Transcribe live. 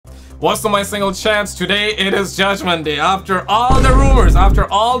What's my single chance? Today it is Judgment Day. After all the rumors, after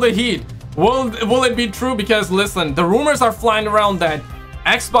all the heat, will it be true? Because listen, the rumors are flying around that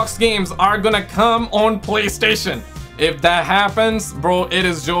Xbox games are gonna come on PlayStation. If that happens, bro, it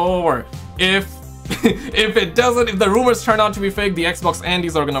is over. If it doesn't, if the rumors turn out to be fake, the Xbox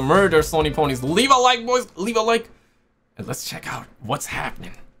Andes are gonna murder Sony ponies. Leave a like, boys, leave a like, and let's check out what's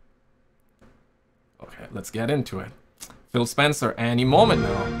happening. Okay, let's get into it. Phil Spencer, any moment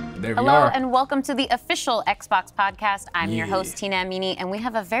now. There we are. Hello and welcome to the official Xbox podcast. I'm your host, Tina Amini, and we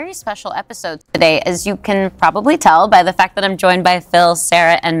have a very special episode today, as you can probably tell by the fact that I'm joined by Phil,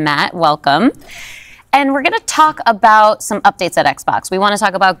 Sarah, and Matt. Welcome. And we're going to talk about some updates at Xbox. We want to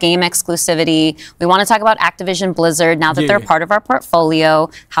talk about game exclusivity. We want to talk about Activision Blizzard now that they're part of our portfolio,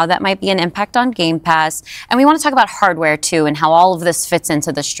 how that might be an impact on Game Pass. And we want to talk about hardware too and how all of this fits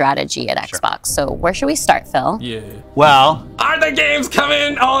into the strategy at Xbox. So where should we start, Phil? Well, are the games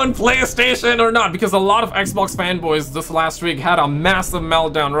coming on PlayStation or not? Because a lot of Xbox fanboys this last week had a massive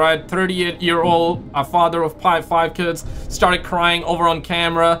meltdown, right? 38-year-old, a father of five kids, started crying over on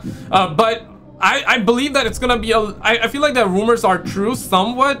camera. But I believe that it's gonna be I feel like the rumors are true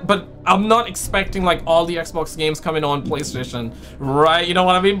somewhat, but I'm not expecting like all the Xbox games coming on PlayStation, right? You know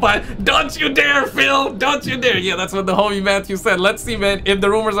what I mean? But don't you dare, Phil! Don't you dare! Yeah, that's what the homie Matthew said. Let's see, man, if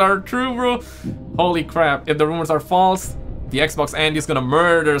the rumors are true, bro. Holy crap! If the rumors are false, the Xbox Andy's gonna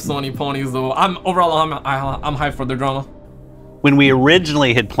murder Sony ponies. Though I'm hyped for the drama. When we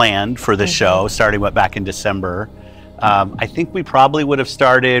originally had planned for this show, starting back in December, I think we probably would have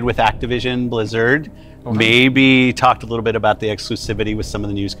started with Activision Blizzard, maybe talked a little bit about the exclusivity with some of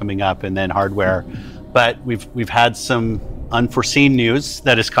the news coming up, and then hardware. But we've had some unforeseen news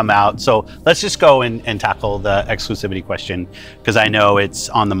that has come out. So let's just go and tackle the exclusivity question, because I know it's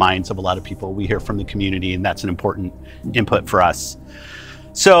on the minds of a lot of people. We hear from the community, and that's an important input for us.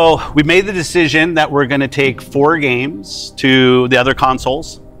 So we made the decision that we're going to take 4 games to the other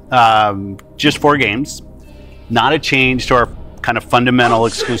consoles, just 4 games. Not a change to our kind of fundamental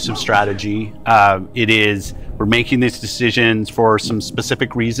exclusive strategy. We're making these decisions for some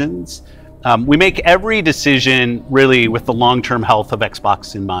specific reasons. We make every decision really with the long-term health of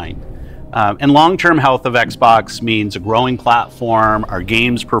Xbox in mind. And long-term health of Xbox means a growing platform, our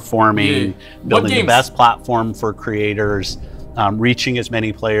games performing, building the best platform for creators, reaching as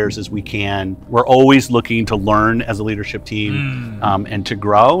many players as we can. We're always looking to learn as a leadership team and to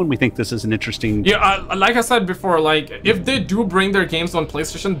grow, and we think this is an interesting... like I said before, like if they do bring their games on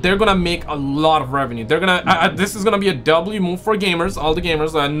PlayStation, they're gonna make a lot of revenue. They're gonna this is gonna be a W move for gamers, all the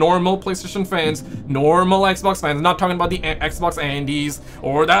gamers, normal PlayStation fans, normal Xbox fans. I'm not talking about the Xbox Andes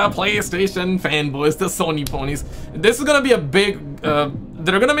or the PlayStation fanboys, the Sony ponies. This is gonna be a big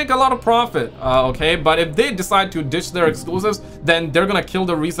they're gonna make a lot of profit, okay? But if they decide to ditch their exclusives, then they're gonna kill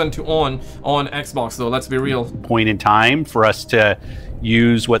the reason to own on Xbox. So let's be real. Point in time for us to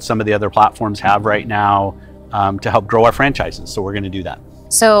use what some of the other platforms have right now to help grow our franchises. So we're gonna do that.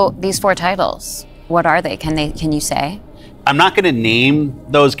 So these 4 titles, what are they? Can you say? I'm not going to name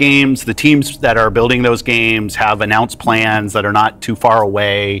those games. The teams that are building those games have announced plans that are not too far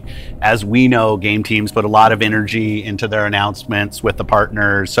away. As we know, game teams put a lot of energy into their announcements with the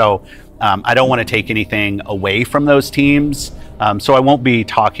partners. So I don't want to take anything away from those teams. So I won't be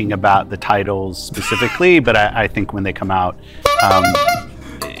talking about the titles specifically, but I think when they come out,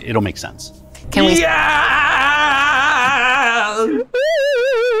 it'll make sense. Can we?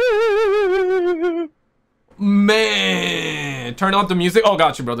 Man, turn off the music. Oh,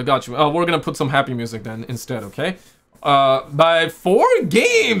 got you, brother, got you. We're gonna put some happy music then instead, okay? By 4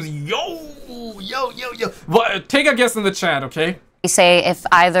 games, yo. Well, take a guess in the chat, okay? We say if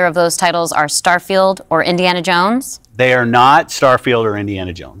either of those titles are Starfield or Indiana Jones? They are not Starfield or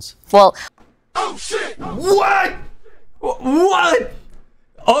Indiana Jones. Well, oh shit! What?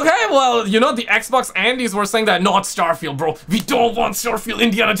 Okay, well, you know, the Xbox Andes were saying that, not Starfield, bro. We don't want Starfield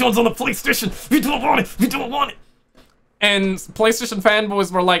Indiana Jones on the PlayStation. We don't want it. We don't want it. And PlayStation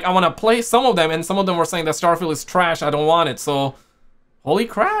fanboys were like, I want to play some of them. And some of them were saying that Starfield is trash. I don't want it. So, holy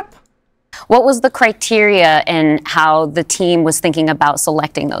crap. What was the criteria in how the team was thinking about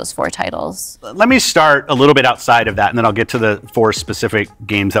selecting those 4 titles? Let me start a little bit outside of that, and then I'll get to the 4 specific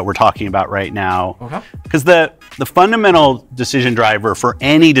games that we're talking about right now. Because the fundamental decision driver for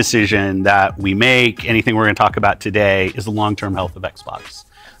any decision that we make, anything we're going to talk about today, is the long-term health of Xbox.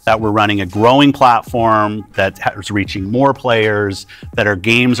 That we're running a growing platform that is reaching more players, that our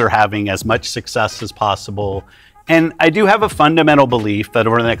games are having as much success as possible. And I do have a fundamental belief that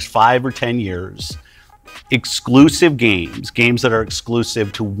over the next 5 or 10 years, exclusive games that are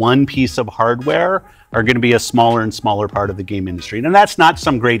exclusive to one piece of hardware, are going to be a smaller and smaller part of the game industry. And that's not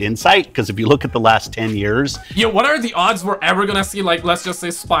some great insight, because if you look at the last 10 years... Yeah, what are the odds we're ever going to see, like, let's just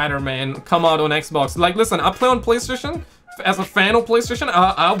say Spider-Man come out on Xbox? Like, listen, I play on PlayStation. As a fan of PlayStation,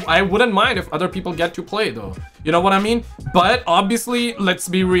 I wouldn't mind if other people get to play, though. You know what I mean? But obviously, let's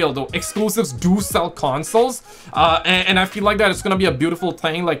be real, though. Exclusives do sell consoles. And I feel like that it's going to be a beautiful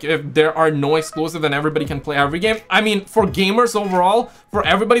thing. Like, if there are no exclusives and everybody can play every game. I mean, for gamers overall, for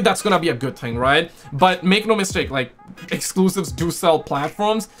everybody, that's going to be a good thing, right? But make no mistake, like, exclusives do sell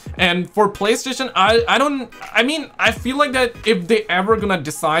platforms. And for PlayStation, I feel like that if they ever going to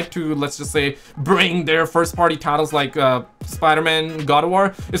decide to, let's just say, bring their first-party titles like Spider-Man, God of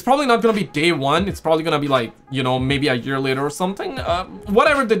War, it's probably not going to be day one. It's probably going to be like, you know, maybe a year later or something.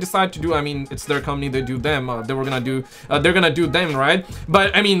 Whatever they decide to do, I mean, it's their company, they do them. They're gonna do them, right?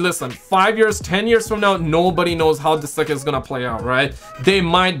 But I mean, listen, 5 years, 10 years from now, nobody knows how this sucker is gonna play out, right? They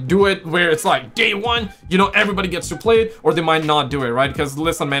might do it where it's like day one, you know, everybody gets to play it, or they might not do it, right? Because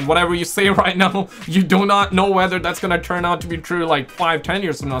listen, man, whatever you say right now, you do not know whether that's gonna turn out to be true like 5-10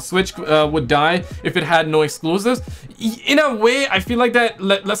 years from now. Switch would die if it had no exclusives. In a way, I feel like that,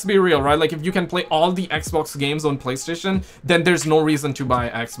 let's be real, right? Like, if you can play all the Xbox games on PlayStation, then there's no reason to buy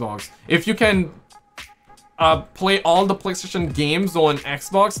Xbox. If you can play all the PlayStation games on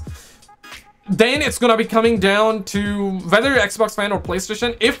Xbox, then it's gonna be coming down to whether you're Xbox fan or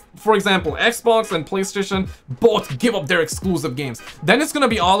PlayStation. If, for example, Xbox and PlayStation both give up their exclusive games, then it's gonna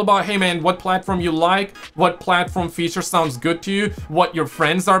be all about, hey man, what platform you like, what platform feature sounds good to you, what your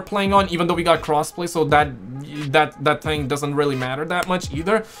friends are playing on, even though we got crossplay, so that thing doesn't really matter that much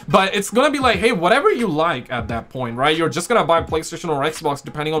either. But it's gonna be like, hey, whatever you like at that point, right? You're just gonna buy PlayStation or Xbox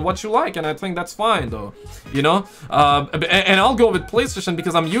depending on what you like, and I think that's fine though, you know? And I'll go with PlayStation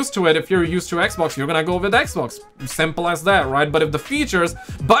because I'm used to it. If you're used to Xbox, you're gonna go with Xbox. Simple as that, right? But if the features,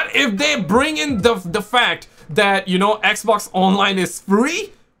 but if they bring in the fact that, you know, Xbox Online is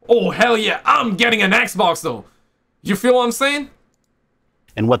free, oh hell yeah, I'm getting an Xbox though. You feel what I'm saying?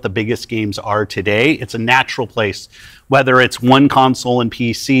 And what the biggest games are today, it's a natural place. Whether it's one console and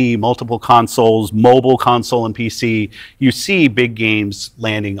PC, multiple consoles, mobile console and PC, you see big games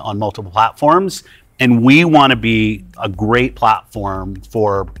landing on multiple platforms. And we want to be a great platform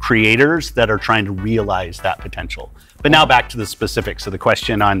for creators that are trying to realize that potential. But now back to the specifics of the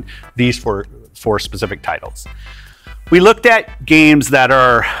question on these four specific titles. We looked at games that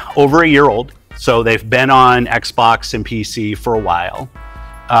are over a year old. So they've been on Xbox and PC for a while.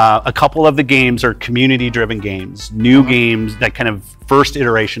 A couple of the games are community-driven games, new games that kind of first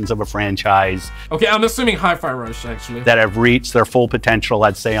iterations of a franchise. Okay, I'm assuming Hi-Fi Rush, actually. That have reached their full potential,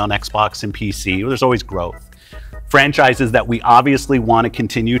 I'd say, on Xbox and PC. There's always growth. Franchises that we obviously want to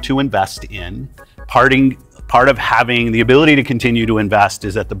continue to invest in. Part of having the ability to continue to invest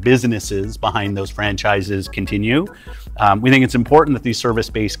is that the businesses behind those franchises continue. We think it's important that these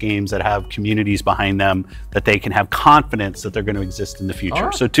service-based games that have communities behind them, that they can have confidence that they're going to exist in the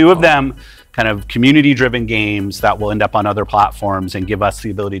future. So two of them, kind of community-driven games that will end up on other platforms and give us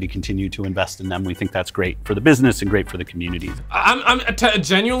the ability to continue to invest in them. We think that's great for the business and great for the community. I'm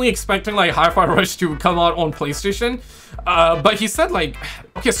genuinely expecting like Hi-Fi Rush to come out on PlayStation. But he said like,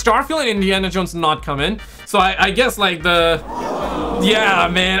 okay, Starfield and Indiana Jones not coming. So I guess like yeah,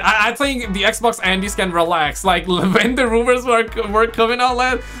 man, I think the Xbox Andes can relax. Like when the rumors were coming out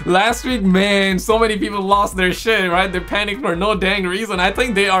last week, man, so many people lost their shit, right? They panicked for no dang reason. I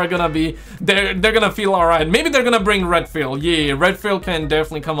think they are gonna be, they're gonna feel all right. Maybe they're gonna bring Redfield. Yeah, Redfield can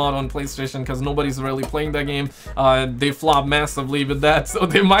definitely come out on PlayStation because nobody's really playing that game. They flop massively with that, so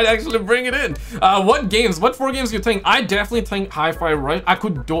they might actually bring it in. What 4 games do you think? I definitely think Hi-Fi Rush. I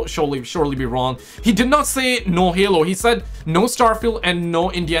could surely be wrong. He did not say no Halo. He said no Starfield and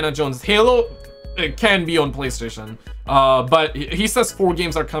no Indiana Jones. Halo can be on PlayStation, but he says 4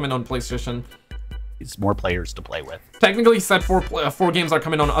 games are coming on PlayStation. It's more players to play with. Technically, he said 4 games are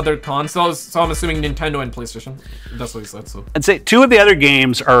coming on other consoles, so I'm assuming Nintendo and PlayStation. That's what he said. So I'd say 2 of the other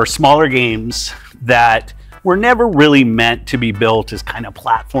games are smaller games that were never really meant to be built as kind of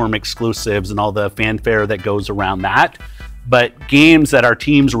platform exclusives and all the fanfare that goes around that. But games that our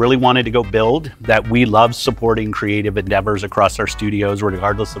teams really wanted to go build, that we love supporting creative endeavors across our studios,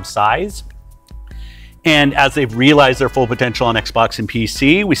 regardless of size. And as they've realized their full potential on Xbox and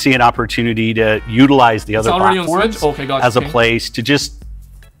PC, we see an opportunity to utilize the other platforms as a place to just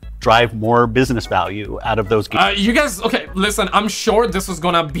drive more business value out of those games. You guys, okay, listen, I'm sure this is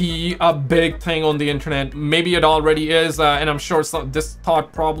gonna be a big thing on the internet. Maybe it already is, and I'm sure this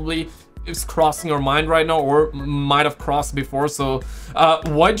thought probably is crossing our mind right now, or might have crossed before. So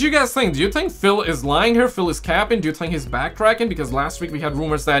what do you guys think? Do you think Phil is lying here? Phil is capping? Do you think he's backtracking? Because last week we had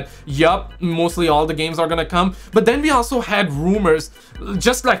rumors that yup, mostly all the games are gonna come, but then we also had rumors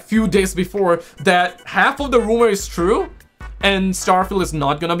just like few days before that half of the rumor is true and Starfield is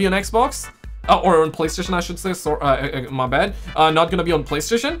not gonna be on Xbox or on PlayStation, I should say. So my bad, not gonna be on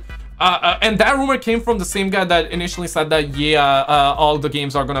PlayStation. And that rumor came from the same guy that initially said that, yeah, all the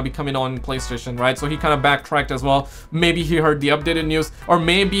games are gonna be coming on PlayStation, right? So he kind of backtracked as well. Maybe he heard the updated news, or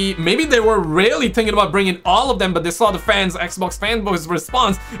maybe they were really thinking about bringing all of them, but they saw the Xbox fanboys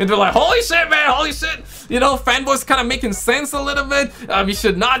response, and they're like, holy shit, man, holy shit. You know, fanboys kind of making sense a little bit. We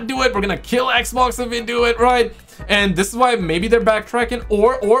should not do it. We're gonna kill Xbox if we do it, right? And this is why maybe they're backtracking,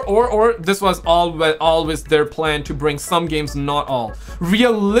 or this was always their plan to bring some games, not all.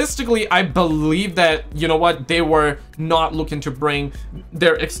 Realistically, I believe that, you know what, they were not looking to bring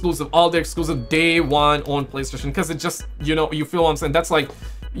their all their exclusive day one on PlayStation, because it just, you know, you feel what I'm saying? That's like,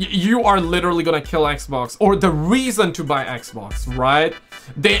 you are literally gonna kill Xbox, or the reason to buy Xbox, right?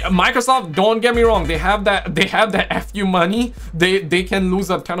 Microsoft, don't get me wrong, they have that FU money. They can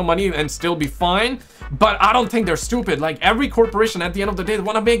lose a ton of money and still be fine, but I don't think they're stupid. Like, every corporation at the end of the day, they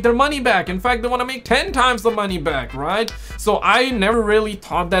want to make their money back. In fact, they want to make 10 times the money back, right? So I never really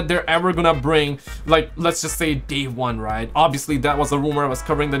thought that they're ever gonna bring, like, let's just say day one, right? Obviously that was a rumor. I was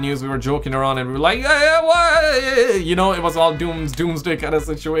covering the news, we were joking around, and we were like, yeah, what? You know, it was all doomsday kind of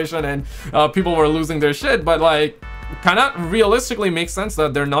situation, and people were losing their shit. But like, kind of realistically makes sense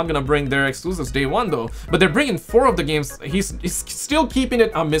that they're not gonna bring their exclusives day one though, but they're bringing 4 of the games. He's still keeping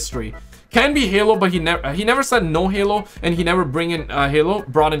it a mystery. Can be Halo, but he never said no Halo, and he never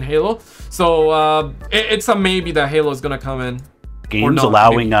brought in Halo. So it's a maybe that Halo is gonna come in. Games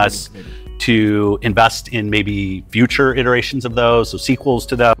allowing us to invest in maybe future iterations of those, so sequels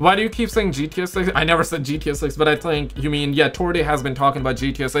to those. Why do you keep saying GTA 6? I never said GTA 6, but I think you mean, yeah, Torde has been talking about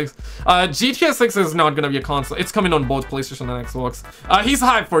GTA 6. GTA 6 is not gonna be a console. It's coming on both PlayStation and Xbox. He's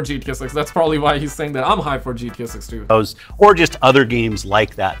hyped for GTA 6. That's probably why he's saying that. I'm hyped for GTA 6 too. Those, or just other games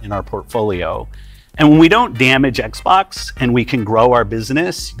like that in our portfolio. And when we don't damage Xbox and we can grow our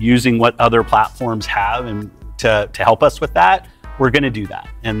business using what other platforms have and to help us with that, we're going to do that.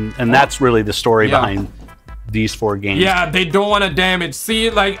 And that's really the story behind these 4 games. Yeah, they don't want to damage. See,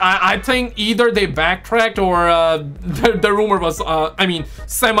 like, I think either they backtracked, or the rumor was, I mean,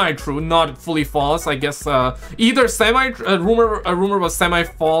 semi-true, not fully false. I guess either rumor was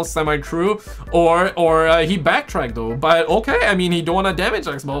semi-false, semi-true, or he backtracked though. But okay, I mean, he don't want to damage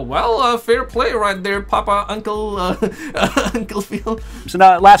Xbox. Well, fair play right there, Papa, Uncle, Uncle Phil. So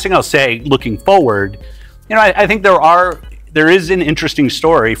now, last thing I'll say, looking forward, you know, I think there is an interesting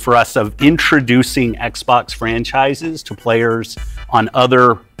story for us of introducing Xbox franchises to players on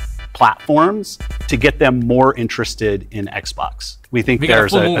other platforms to get them more interested in Xbox. We think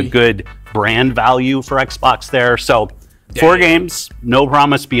there's a good brand value for Xbox there. So 4 games, no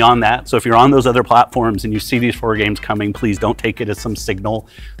promise beyond that. So if you're on those other platforms and you see these 4 games coming, please don't take it as some signal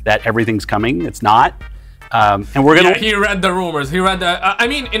that everything's coming. It's not. And we're gonna. Yeah, he read the rumors. He read that. I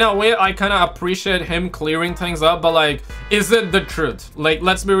mean, in a way, I kind of appreciate him clearing things up. But like, is it the truth? Like,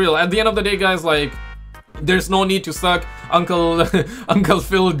 let's be real. At the end of the day, guys, like, there's no need to suck Uncle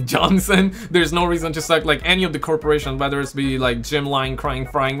Phil Johnson. There's no reason to suck like any of the corporations, whether it's be like Jim lying, crying,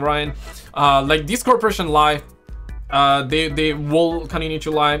 frying Ryan. Like, these corporations lie. They will continue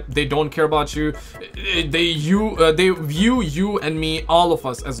to lie. They don't care about you. They view you and me, all of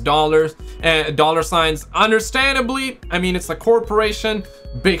us, as dollars and dollar signs. Understandably, I mean, it's a corporation.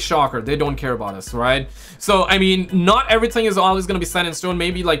 Big shocker, they don't care about us, right? So I mean, not everything is always going to be set in stone.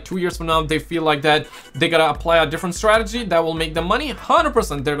 Maybe like 2 years from now, they feel like that they gotta apply a different strategy that will make them money.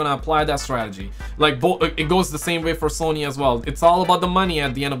 100% they're gonna apply that strategy. Like, it goes the same way for Sony as well. It's all about the money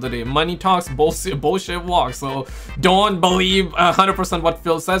at the end of the day. Money talks, bullshit walks. So don't believe 100% what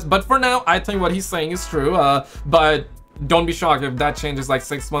Phil says, but for now, I think what he's saying is true. But don't be shocked if that changes like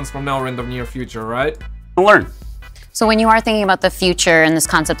 6 months from now or in the near future, right? Learn. So when you are thinking about the future and this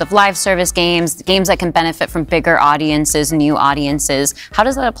concept of live service games, games that can benefit from bigger audiences, new audiences, how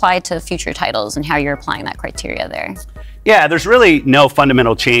does that apply to future titles and how you're applying that criteria there? Yeah, there's really no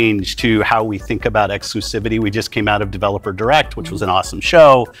fundamental change to how we think about exclusivity. We just came out of Developer Direct, which was an awesome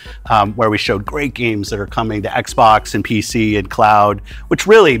show, where we showed great games that are coming to Xbox and PC and cloud, which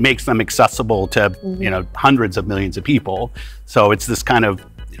really makes them accessible to you know, hundreds of millions of people. So it's this kind of,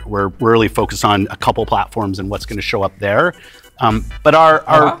 we're really focused on a couple platforms and what's going to show up there. But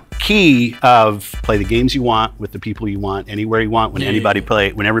our key of play the games you want with the people you want, anywhere you want, when everybody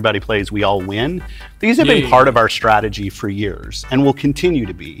plays, we all win. These have been part of our strategy for years and will continue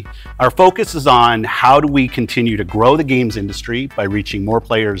to be. Our focus is on how do we continue to grow the games industry by reaching more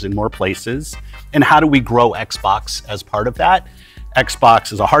players in more places, and how do we grow Xbox as part of that.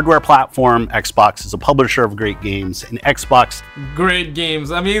 Xbox is a hardware platform, Xbox is a publisher of great games, and Xbox... Great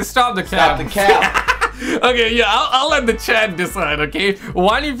games. I mean, stop the cap. Stop the cap. Okay, yeah, I'll let the chat decide, okay?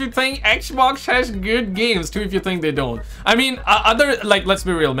 One, if you think Xbox has good games. Two, if you think they don't. I mean, let's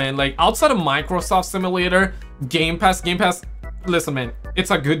be real, man. Like, outside of Microsoft Simulator, Game Pass, listen, man, it's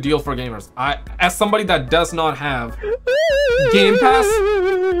a good deal for gamers. As somebody that does not have Game Pass,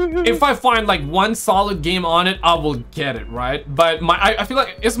 if I find like one solid game on it, I will get it, right? But I feel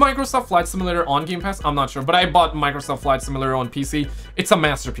like, is Microsoft Flight Simulator on Game Pass? I'm not sure, but I bought Microsoft Flight Simulator on PC. It's a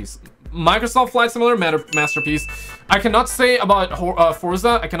masterpiece. Microsoft Flight Simulator, masterpiece. I cannot say about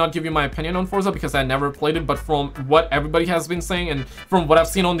Forza. I cannot give you my opinion on Forza because I never played it, but from what everybody has been saying and from what I've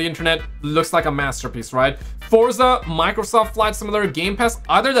seen on the internet, looks like a masterpiece, right? Forza, Microsoft Flight Simulator, Game Pass.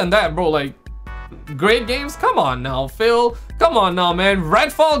 Other than that, bro, like, great games? Come on now, Phil. Come on now, man.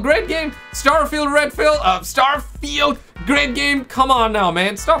 Redfall, great game. Starfield, Starfield, great game. Come on now,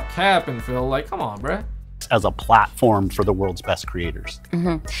 man. Stop capping, Phil. Like, come on, bruh. As a platform for the world's best creators.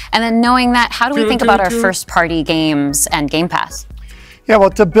 And then knowing that, how do we think about our first-party games and Game Pass? Yeah, well,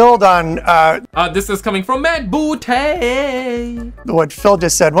 to build on... this is coming from Matt Booty. What Phil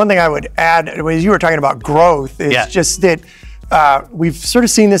just said, one thing I would add, as you were talking about growth, is just that we've sort of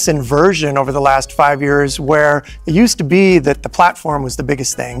seen this inversion over the last 5 years where it used to be that the platform was the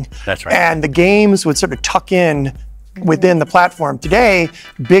biggest thing. That's right. And the games would sort of tuck in within the platform. Today,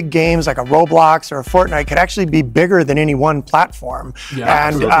 big games like a Roblox or a Fortnite could actually be bigger than any one platform. Yeah,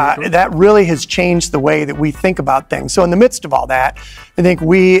 and that really has changed the way that we think about things. So in the midst of all that, I think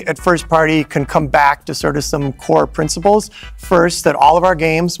we at First Party can come back to sort of some core principles. First, that all of our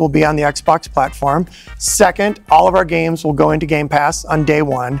games will be on the Xbox platform. Second, all of our games will go into Game Pass on day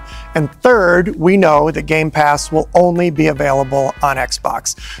one. And third, we know that Game Pass will only be available on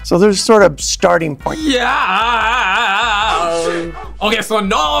Xbox. So there's sort of starting point. Yeah. Okay, so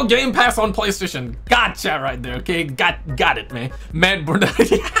no Game Pass on PlayStation. Gotcha right there. Okay, got it, man.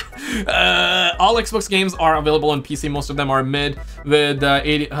 All Xbox games are available on PC. Most of them are mid with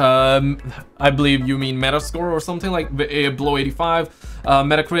 80. I believe you mean Metascore or something like below 85.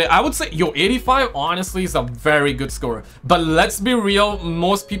 Metacritic. I would say 85 honestly is a very good score. But let's be real.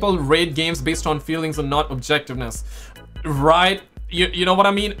 Most people rate games based on feelings and not objectiveness, right? You know what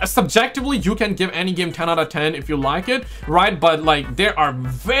I mean? Subjectively, you can give any game 10 out of 10 if you like it, right? But like, there are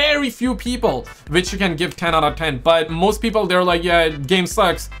very few people which you can give 10 out of 10. But most people, they're like, yeah, game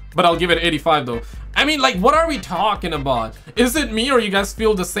sucks, but I'll give it 85 though. I mean, like, what are we talking about? Is it me or you guys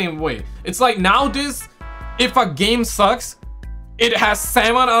feel the same way? It's like nowadays, if a game sucks, it has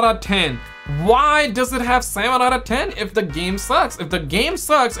 7 out of 10. Why does it have 7 out of 10 if the game sucks? If the game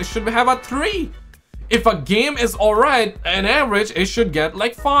sucks, it should have a 3. If a game is alright, an average, it should get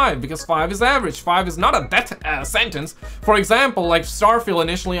like 5 because 5 is average. 5 is not a death sentence. For example, like Starfield,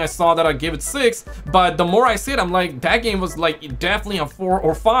 initially I saw that I gave it 6, but the more I see it, I'm like, that game was like definitely a 4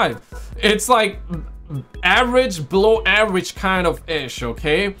 or 5. It's like average, below average kind of ish,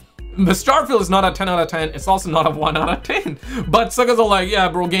 okay? The Starfield is not a 10 out of 10. It's also not a 1 out of 10. But suckers are like, yeah,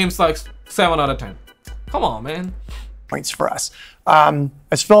 bro, game sucks. 7 out of 10. Come on, man. Points for us.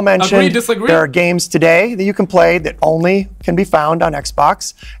 As Phil mentioned, there are games today that you can play that only can be found on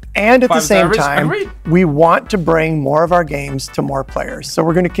Xbox. And at the same time, we want to bring more of our games to more players. So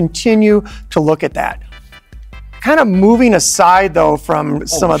we're going to continue to look at that. Kind of moving aside, though, from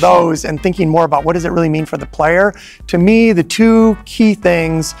some of those and thinking more about what does it really mean for the player, to me, the two key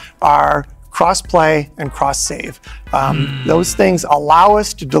things are cross-play and cross-save. Those things allow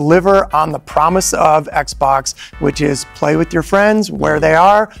us to deliver on the promise of Xbox, which is play with your friends where they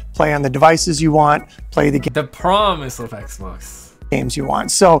are, play on the devices you want, play the game. The promise of Xbox. Games you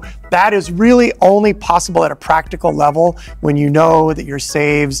want. So that is really only possible at a practical level when you know that your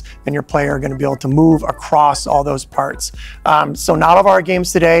saves and your player are going to be able to move across all those parts. So not all of our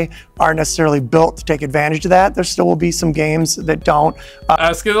games today are necessarily built to take advantage of that. There still will be some games that don't.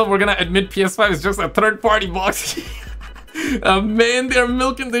 SKizzle, we're going to admit PS5 is just a third-party box. Man, they're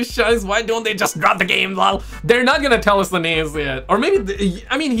milking the shines. Why don't they just drop the game? Well, they're not gonna tell us the names yet. Or maybe,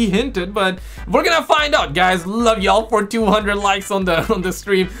 I mean, he hinted, but we're gonna find out, guys. Love y'all for 200 likes on the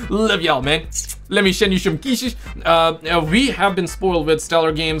stream. Love y'all, man. Let me send you some kisses. We have been spoiled with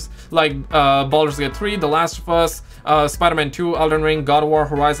stellar games like Baldur's Gate 3, The Last of Us, Spider-Man 2, Elden Ring, God of War,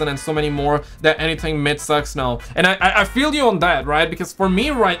 Horizon, and so many more that anything mid sucks now. And I feel you on that, right? Because for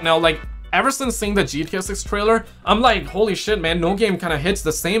me right now, like, ever since seeing the GTA 6 trailer, I'm like, holy shit, man, no game kind of hits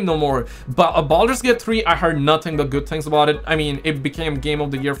the same no more. But Baldur's Gate 3, I heard nothing but good things about it. I mean, it became Game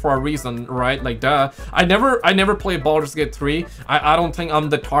of the Year for a reason, right? Like, duh. I never played Baldur's Gate 3. I don't think I'm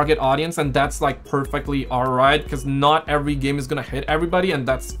the target audience, and that's like perfectly alright, because not every game is gonna hit everybody, and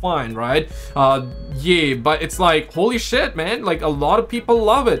that's fine, right? Yeah, but it's like, holy shit, man, like, a lot of people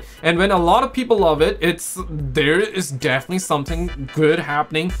love it. And when a lot of people love it, there is definitely something good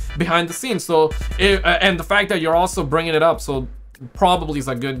happening behind the scenes. So and the fact that you're also bringing it up, so probably is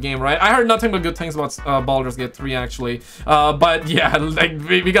a good game, right? I heard nothing but good things about Baldur's Gate 3 actually, but yeah, like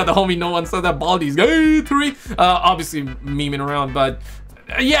we got the homie No One Said That Baldur's Gate 3 obviously memeing around, but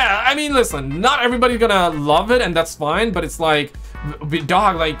yeah, I mean, listen, not everybody's gonna love it, and that's fine, but it's like,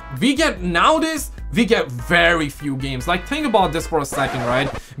 dog, like, we get very few games. Like, think about this for a second,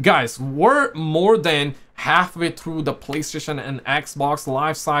 right? Guys, we're more than halfway through the PlayStation and Xbox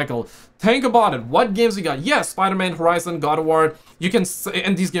life cycle. Think about it. What games we got? Yes, Spider-Man, Horizon, God of War. You can say,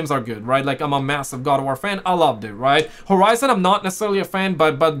 and these games are good, right? Like, I'm a massive God of War fan. I loved it, right? Horizon, I'm not necessarily a fan,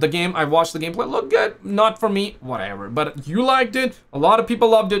 but the game, I watched the gameplay, looked good. Not for me, whatever. But you liked it. A lot of people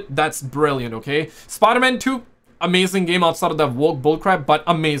loved it. That's brilliant, okay? Spider-Man 2, amazing game outside of that woke bullcrap, but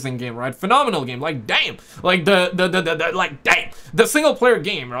amazing game, right? Phenomenal game. Like, damn, like the single player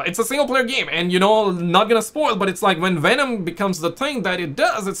game, right? It's a single player game, and you know, not gonna spoil, but it's like when Venom becomes the thing that it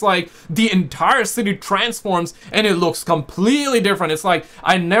does, it's like the entire city transforms and it looks completely different. It's like,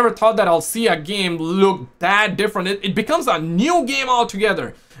 I never thought that I'll see a game look that different. It becomes a new game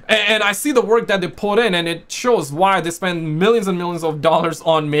altogether. And I see the work that they put in, and it shows why they spend millions and millions of dollars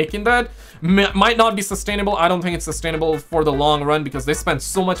on making that. Might not be sustainable. I don't think it's sustainable for the long run, because they spent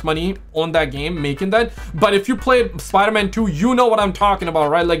so much money on that game making that. But if you played Spider-Man 2, you know what I'm talking about,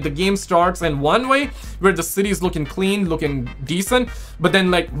 right? Like, the game starts in one way where the city is looking clean, looking decent, but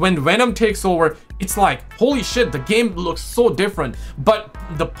then like when Venom takes over, it's like, holy shit, the game looks so different. But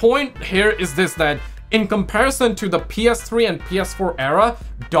the point here is this, that in comparison to the PS3 and PS4 era,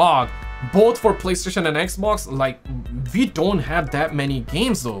 dog, both for PlayStation and Xbox, like, we don't have that many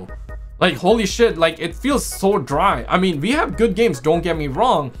games though. Like, holy shit, like, it feels so dry. I mean, we have good games, don't get me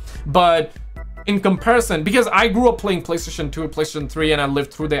wrong, but in comparison, because I grew up playing PlayStation 2, PlayStation 3, and I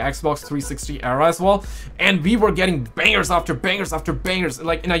lived through the Xbox 360 era as well, and we were getting bangers after bangers after bangers.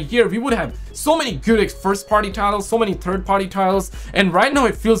 Like, in a year, we would have so many good first-party titles, so many third-party titles, and right now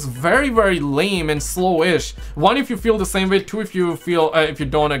it feels very, very lame and slow-ish. One, if you feel the same way. Two, if you feel, if you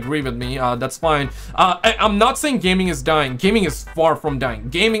don't agree with me, that's fine. I'm not saying gaming is dying. Gaming is far from dying.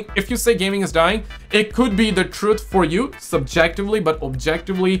 Gaming, if you say gaming is dying, it could be the truth for you, subjectively, but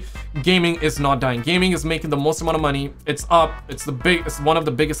objectively, gaming is not dying. Gaming is making the most amount of money. It's up. It's one of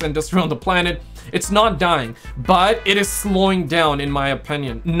the biggest industry on the planet. It's not dying, but it is slowing down, in my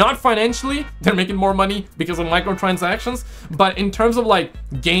opinion. Not financially, they're making more money because of microtransactions, but in terms of like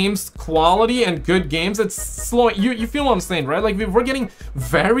games quality and good games, it's slowing. You feel what I'm saying, right? Like, we're getting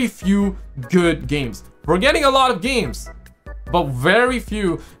very few good games. We're getting a lot of games, but very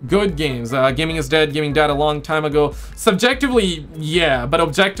few good games. Gaming is dead. Gaming died a long time ago. Subjectively, yeah, but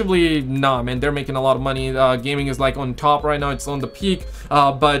objectively, nah, man. They're making a lot of money. Gaming is like on top right now. It's on the peak.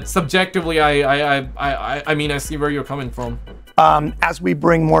 But subjectively, I mean, I see where you're coming from. As we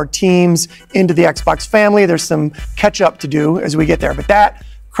bring more teams into the Xbox family, there's some catch up to do as we get there. But that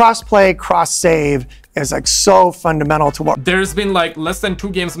cross-play, cross-save is like so fundamental to what. There's been like less than 2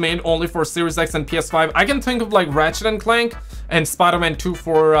 games made only for Series X and PS5. I can think of like Ratchet and Clank and Spider-Man 2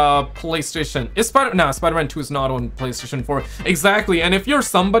 for PlayStation. Spider-Man 2 is not on PlayStation 4. Exactly. And if you're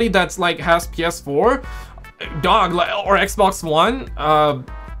somebody that's like has PS4, dog, or Xbox One,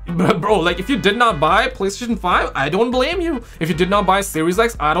 bro, like, if you did not buy PlayStation 5, I don't blame you. If you did not buy Series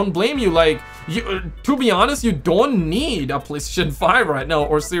X, I don't blame you. Like, to be honest, you don't need a PlayStation 5 right now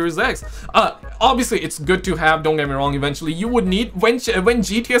or Series X. Obviously, it's good to have, don't get me wrong, eventually. You would need, when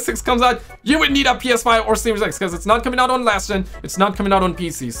GTA 6 comes out, you would need a PS5 or Series X, because it's not coming out on last gen, it's not coming out on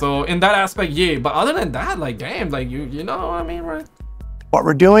PC. So, in that aspect, yeah. But other than that, like, damn, like, you know what I mean, right? What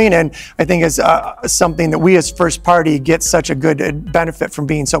we're doing, and I think is something that we as first party get such a good benefit from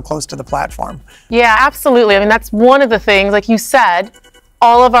being so close to the platform. Yeah, absolutely. I mean, that's one of the things, like you said,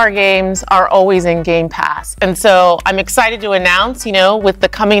 all of our games are always in Game Pass. And so I'm excited to announce, you know, with the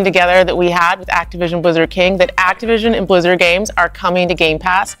coming together that we had with Activision Blizzard King, that Activision and Blizzard games are coming to Game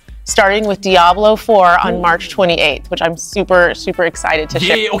Pass, starting with Diablo 4 on March 28th, which I'm super, super excited to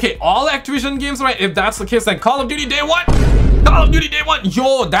share. Yeah, okay, all Activision games, right? If that's the case, then Call of Duty Day 1! Call of Duty Day 1!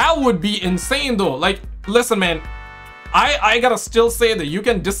 Yo, that would be insane though. Like, listen, man. I gotta still say that you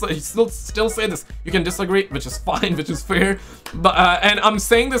can still say this. You can disagree, which is fine, which is fair. But and I'm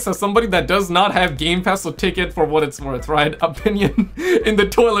saying this as somebody that does not have Game Pass, so take it for what it's worth, right? Opinion in the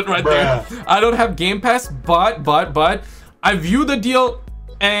toilet right there. I don't have Game Pass, but I view the deal,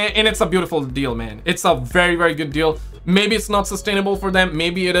 and it's a beautiful deal, man. It's a very, very good deal. Maybe it's not sustainable for them,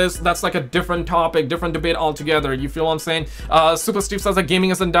 maybe it is. That's like a different topic, different debate altogether. You feel what I'm saying? Super Steve says that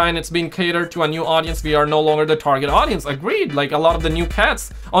gaming isn't dying, it's being catered to a new audience. We are no longer the target audience. Agreed. Like a lot of the new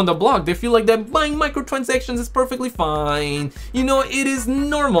cats on the block, they feel like that buying microtransactions is perfectly fine. You know, it is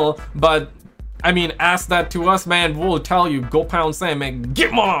normal, but I mean, ask that to us, man. We'll tell you, go pound sand, man.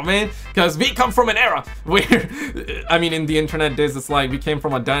 Get more, man. Because we come from an era where, I mean, in the internet days, it's like we came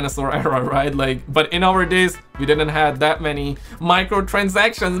from a dinosaur era, right? Like, but in our days, we didn't have that many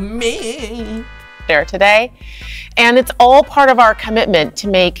microtransactions, man. There today. And it's all part of our commitment to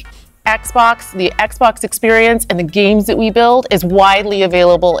make Xbox, the Xbox experience, and the games that we build as widely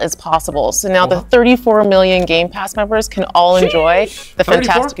available as possible. So now the 34 million Game Pass members can all enjoy the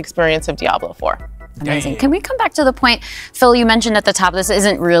fantastic experience of Diablo 4. Amazing. Can we come back to the point, Phil, you mentioned at the top, this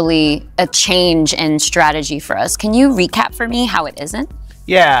isn't really a change in strategy for us. Can you recap for me how it isn't?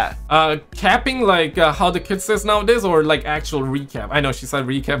 Yeah. Capping like how the kid says nowadays, or like actual recap? I know she said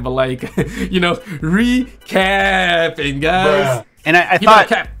recap, but like, you know, recapping, guys. And I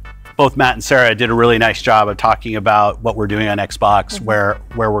thought both Matt and Sarah did a really nice job of talking about what we're doing on Xbox, where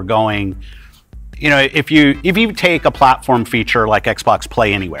we're going. You know, if you take a platform feature like Xbox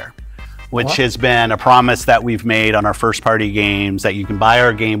Play Anywhere, which has been a promise that we've made on our first party games, that you can buy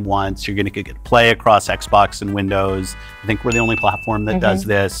our game once, you're going to get to play across Xbox and Windows. I think we're the only platform that does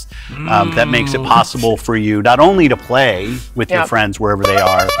this. That makes it possible for you not only to play with your friends wherever they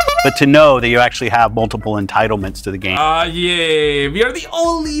are, but to know that you actually have multiple entitlements to the game. Yeah, we are the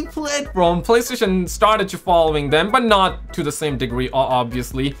only platform. PlayStation started to following them, but not to the same degree,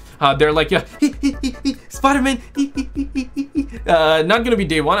 obviously. They're like, yeah, Spider-Man, not gonna be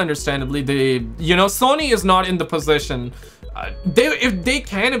day one, understandably. You know, Sony is not in the position.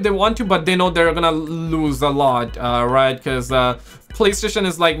 If they want to, but they know they're gonna lose a lot, right? Because PlayStation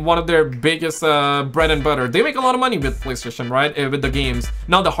is like one of their biggest bread and butter. They make a lot of money with PlayStation, right? With the games,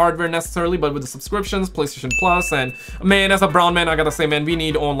 not the hardware necessarily, but with the subscriptions, PlayStation Plus. And man, as a brown man, I gotta say, man, we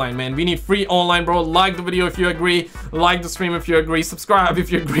need online, man. We need free online, bro. Like the video if you agree, like the stream if you agree, subscribe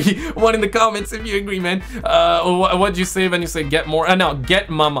if you agree, one in the comments if you agree, man. What'd you say when you say get more? No, get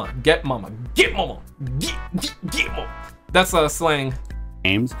mama, get mama, get mama, get mama. That's a slang.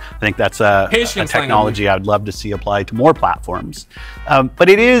 Games. I think that's a technology I'd love to see applied to more platforms. But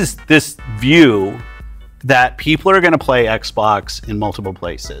it is this view that people are going to play Xbox in multiple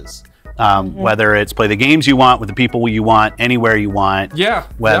places. Whether it's play the games you want with the people you want, anywhere you want.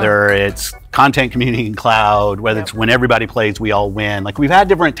 Whether it's content, community, and cloud. Whether it's when everybody plays, we all win. Like, we've had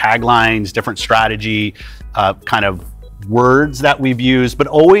different taglines, different strategy, kind of words that we've used, but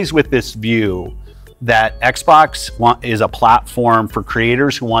always with this view that Xbox is a platform for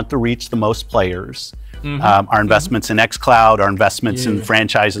creators who want to reach the most players. Our investments in xCloud, our investments in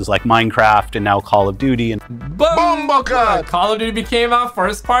franchises like Minecraft and now Call of Duty. And Call of Duty became our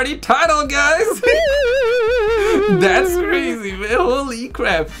first party title, guys. That's crazy, man. Holy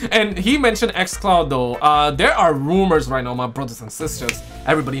crap. And he mentioned xCloud though. There are rumors right now, my brothers and sisters,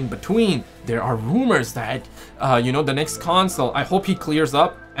 everybody in between. There are rumors that, you know, the next console, I hope he clears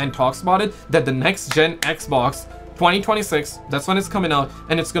up and talks about it, that the next gen Xbox 2026, that's when it's coming out,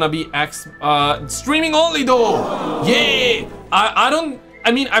 and it's gonna be streaming only though. Yeah,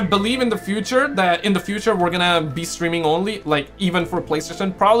 I mean, I believe in the future that in the future we're gonna be streaming only, like even for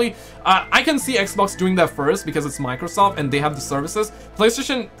PlayStation. Probably I can see Xbox doing that first because it's Microsoft and they have the services.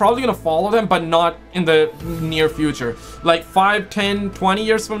 PlayStation probably gonna follow them, but not in the near future, like 5, 10, 20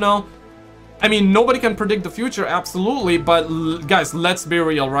 years from now. I mean, nobody can predict the future, absolutely, but guys, let's be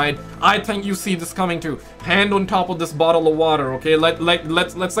real, right? I think you see this coming too. Hand on top of this bottle of water, okay?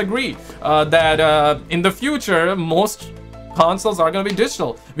 Let's agree that in the future, most consoles are gonna be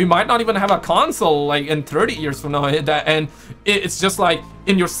digital. We might not even have a console like in 30 years from now, and it's just like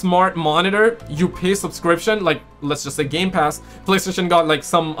in your smart monitor, you pay subscription, like let's just say Game Pass. PlayStation got like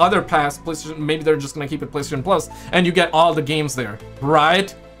some other pass, PlayStation, maybe they're just gonna keep it PlayStation Plus, and you get all the games there,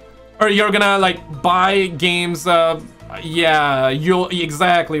 right? Or you're gonna like buy games Yeah, you'll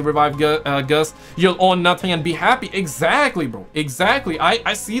exactly revive Gus. You'll own nothing and be happy. Exactly, bro. Exactly.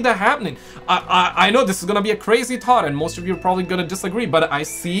 I see that happening. I know this is gonna be a crazy thought, and most of you are probably gonna disagree, but I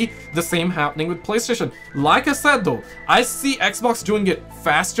see the same happening with PlayStation. Like I said, though, I see Xbox doing it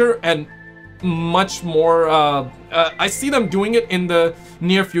faster and much more. I see them doing it in the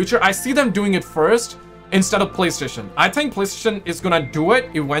near future. I see them doing it first instead of PlayStation. I think PlayStation is gonna do it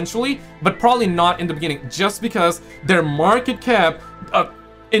eventually, but probably not in the beginning, just because their market cap,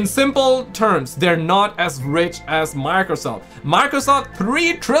 in simple terms, they're not as rich as Microsoft. Microsoft,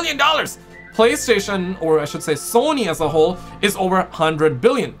 $3 trillion. PlayStation, or I should say Sony as a whole, is over 100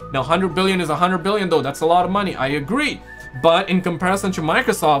 billion. Now, 100 billion is 100 billion though. That's a lot of money. I agree. But in comparison to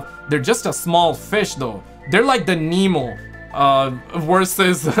Microsoft, they're just a small fish though. They're like the Nemo.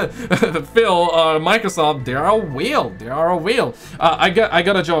 Versus Phil, Microsoft, they are a whale. They are a whale. I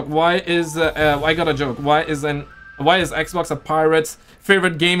got a joke. Why is Xbox a pirate's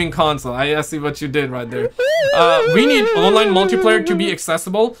favorite gaming console? I see what you did right there. We need online multiplayer to be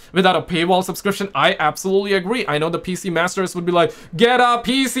accessible without a paywall subscription. I absolutely agree. I know the PC masters would be like, get a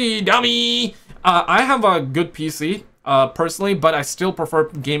PC, dummy. I have a good PC personally, but I still prefer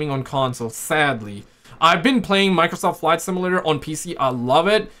gaming on console, sadly. I've been playing Microsoft Flight Simulator on PC. I love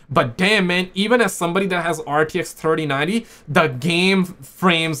it. But damn, man, even as somebody that has RTX 3090, the game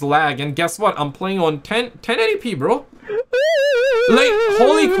frames lag. And guess what? I'm playing on 1080p, bro. Like,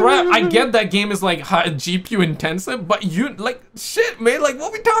 holy crap. I get that game is like GPU intensive, but you, like, shit, man. Like,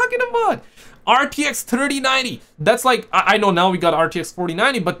 what we talking about? RTX 3090. That's like, I know now we got RTX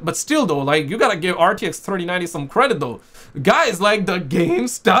 4090, but still though, like, you gotta give RTX 3090 some credit though. Guys, like, the game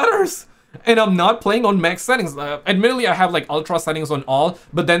stutters. And I'm not playing on max settings. Admittedly, I have like ultra settings on all,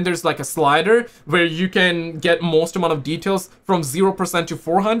 but then there's like a slider where you can get most amount of details from 0% to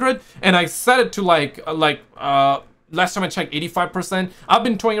 400, and I set it to last time I checked 85%. I've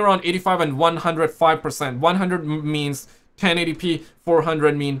been toying around 85 and 105%. 100 means 1080p,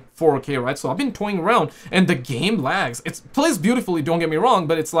 400 mean 4K, right? So I've been toying around, and the game lags. It plays beautifully, don't get me wrong,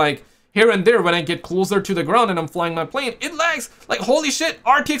 but it's like here and there when I get closer to the ground and I'm flying my plane, it lags. Like, holy shit,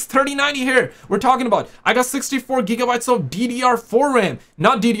 RTX 3090 here. We're talking about, I got 64 gigabytes of DDR4 RAM,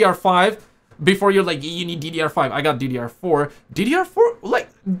 not DDR5. Before you're like, you need DDR5, I got DDR4. DDR4, like,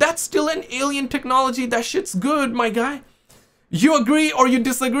 that's still an alien technology. That shit's good, my guy. You agree or you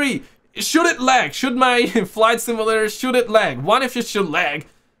disagree? Should it lag? Should my flight simulator, should it lag? 1, if it should lag.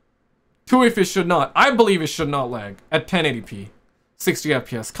 2, if it should not. I believe it should not lag at 1080p. 60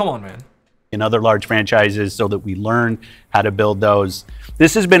 FPS. Come on, man. In other large franchises, so that we learn how to build those.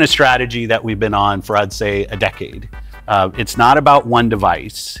 This has been a strategy that we've been on for, I'd say, a decade. It's not about one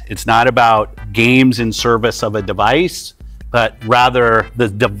device. It's not about games in service of a device, but rather the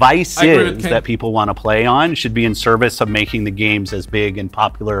devices that people want to play on should be in service of making the games as big and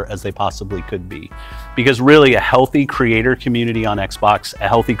popular as they possibly could be. Because really, a healthy creator community on Xbox, a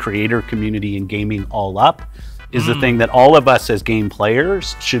healthy creator community in gaming all up, is the thing that all of us as game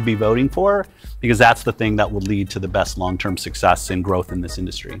players should be voting for, because that's the thing that will lead to the best long-term success and growth in this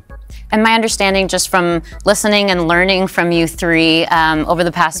industry. And my understanding, just from listening and learning from you three over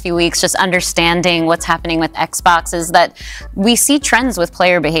the past few weeks, just understanding what's happening with Xbox, is that we see trends with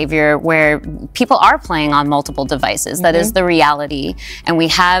player behavior where people are playing on multiple devices. That is the reality. And we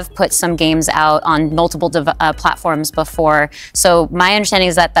have put some games out on multiple platforms before. So my understanding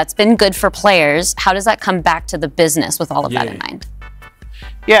is that that's been good for players. How does that come back to the business with all of that in mind?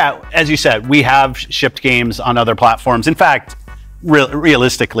 Yeah, as you said, we have shipped games on other platforms. In fact,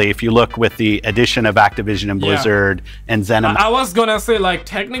 realistically, if you look with the addition of Activision and Blizzard and Zen, I was gonna say, like,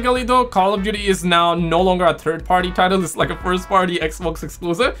 technically though, Call of Duty is now no longer a third-party title. It's like a first-party Xbox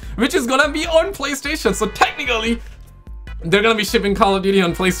exclusive, which is gonna be on PlayStation. So technically, they're gonna be shipping Call of Duty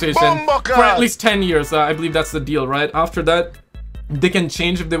on PlayStation for at least 10 years. I believe that's the deal, right? After that, they can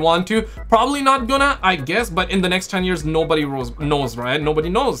change if they want to. Probably not gonna, I guess, but in the next 10 years, nobody knows, right? Nobody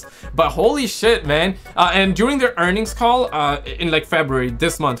knows. But holy shit, man. And during their earnings call in like February,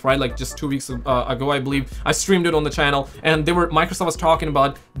 this month, right? Like just 2 weeks ago, I believe, I streamed it on the channel, and Microsoft was talking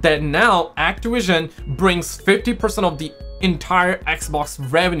about that now Activision brings 50% of the entire Xbox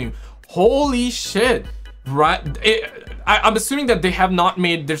revenue. Holy shit. Right, I'm assuming that they have not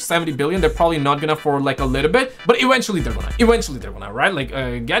made their 70 billion. They're probably not gonna for like a little bit, but eventually they're gonna, right? Like,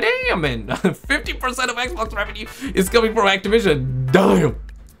 goddamn, man, 50% of Xbox revenue is coming from Activision. Damn.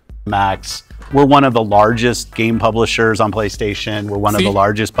 Max we're one of the largest game publishers on PlayStation. We're one of the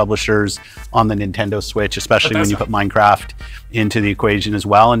largest publishers on the Nintendo Switch, especially when you put Minecraft into the equation as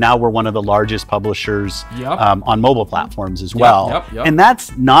well. And now we're one of the largest publishers on mobile platforms as well. And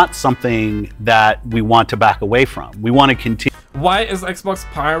that's not something that we want to back away from. We want to continue. Why is Xbox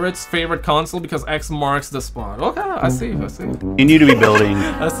Pirates' favorite console? Because X marks the spot. Okay, I see. Continue to be building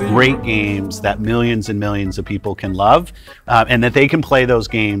great games that millions and millions of people can love, and that they can play those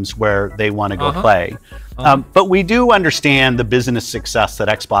games where they want to go play. But we do understand the business success that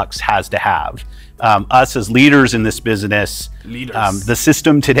Xbox has to have. Us as leaders in this business, the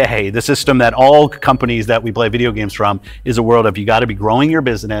system today, the system that all companies that we play video games from, is a world of you got to be growing your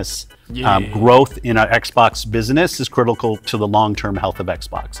business. Growth in an Xbox business is critical to the long-term health of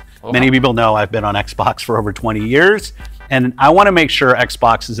Xbox. Many people know I've been on Xbox for over 20 years, and I want to make sure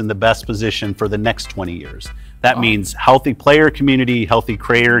Xbox is in the best position for the next 20 years. That means healthy player community, healthy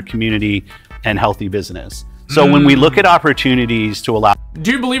creator community, and healthy business. So when we look at opportunities to allow...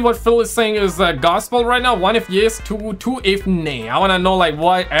 Do you believe what Phil is saying is gospel right now? 1 if yes, 2 if nay. I want to know like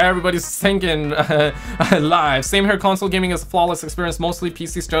what everybody's thinking live. Same here, console gaming is a flawless experience. Mostly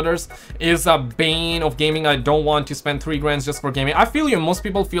PC stutters is a bane of gaming. I don't want to spend 3 grand just for gaming. I feel you. Most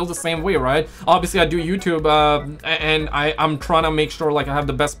people feel the same way, right? Obviously, I do YouTube and I'm trying to make sure like I have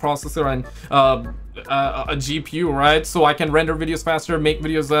the best processor and a GPU, right? So I can render videos faster, make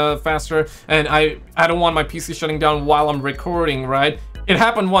videos faster, and I don't want my PC shutting down while I'm recording, right? It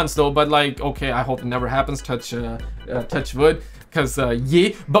happened once though, but like, okay, I hope it never happens. Touch wood. Because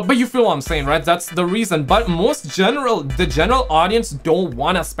but you feel what I'm saying, right? That's the reason. But the general audience don't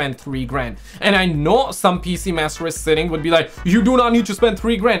want to spend 3 grand. And I know some PC master race sitting would be like, you do not need to spend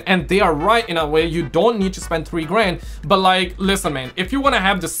 3 grand, and they are right in a way. You don't need to spend 3 grand. But like, listen, man, if you want to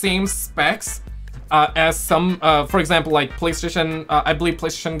have the same specs as some, for example, like PlayStation, I believe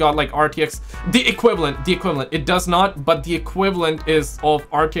PlayStation got like RTX, the equivalent, it does not, but the equivalent is of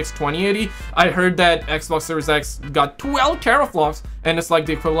RTX 2080. I heard that Xbox Series X got 12 teraflops, and it's like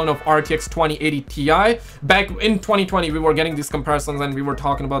the equivalent of RTX 2080 Ti. Back in 2020, we were getting these comparisons, and we were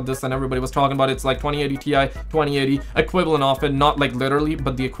talking about this, and everybody was talking about it's like 2080 Ti, 2080, equivalent of it, not like literally,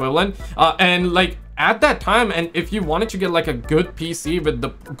 but the equivalent. And like, at that time, and if you wanted to get like a good PC with the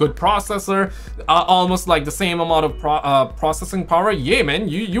good processor, almost like the same amount of processing power, yeah, man,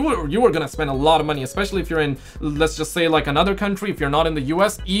 you were gonna spend a lot of money, especially if you're in, let's just say, like another country. If you're not in the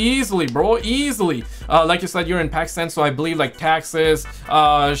US, easily, bro, easily. Like you said, you're in Pakistan, so I believe like taxes,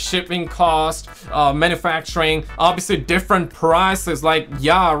 shipping cost, manufacturing, obviously different prices. Like,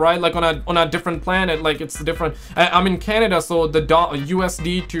 yeah, right, like on a different planet, like it's different. I'm in Canada, so the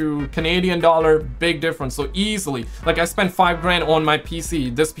USD to Canadian dollar, big difference. So easily, like I spent 5 grand on my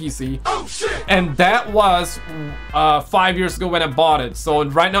PC, this PC, and that was 5 years ago when I bought it. So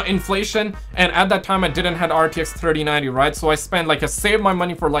right now, inflation, and at that time I didn't have RTX 3090, right? So I spent like, I saved my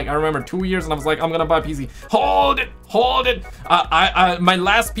money for like, I remember 2 years, and I was like, I'm gonna buy a PC. Hold it. My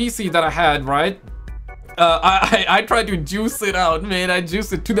last PC that I had, right, I tried to juice it out, man. I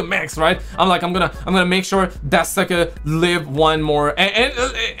juiced it to the max, right? I'm like, I'm gonna make sure that sucker live one more, and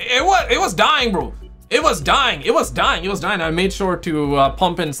it was dying, bro. It was dying. I made sure to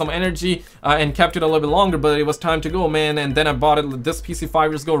pump in some energy and kept it a little bit longer, but it was time to go, man. And then I bought it, this PC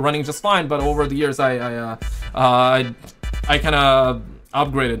 5 years ago, running just fine. But over the years, I kind of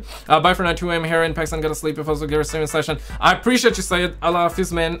upgraded. Bye for now. 2 AM here in Pakistan. Gotta sleep if I was a good streaming session. I appreciate you, Sayed. Allah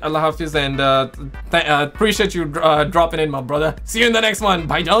Hafiz, man. Allah Hafiz, and appreciate you dropping in, my brother. See you in the next one.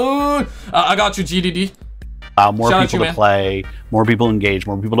 Bye, John. I got you, GDD. More people to play, more people engage,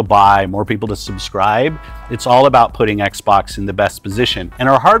 more people to buy, more people to subscribe. It's all about putting Xbox in the best position. And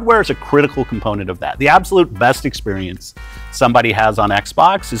our hardware is a critical component of that. The absolute best experience somebody has on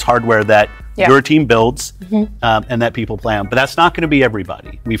Xbox is hardware that your team builds and that people play on. But that's not going to be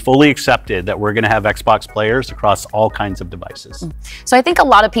everybody. We fully accepted that we're going to have Xbox players across all kinds of devices. So I think a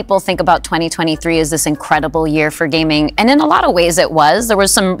lot of people think about 2023 as this incredible year for gaming. And in a lot of ways it was. There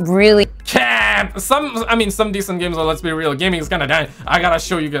was some really... some decent games, so let's be real. Gaming is kind of dying. I gotta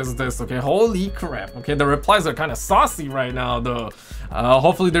show you guys this, okay? Holy crap. Okay, the replies are kind of saucy right now, though.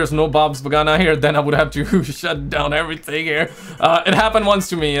 Hopefully there's no Bob's Vagana here, then I would have to shut down everything here. It happened once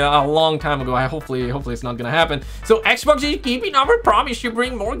to me a long time ago. Hopefully it's not gonna happen. So Xbox, you keeping our promise, you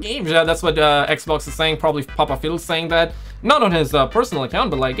bring more games. Yeah, that's what Xbox is saying. Probably Papa Phil's saying that. not on his personal account,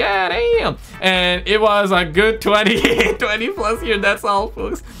 but like, yeah, damn. And it was a good 20 plus years. That's all,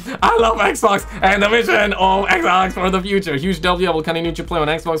 folks. I love Xbox and the vision of Xbox for the future. Huge W. I will continue to play on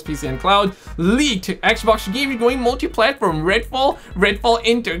Xbox, PC, and cloud. Leaked Xbox game going multi-platform. Redfall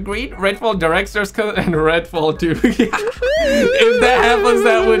integrate, Redfall director's cut, and Redfall 2. If that happens,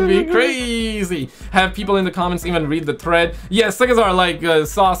 that would be crazy. Have people in the comments even read the thread? Yes, seconds are like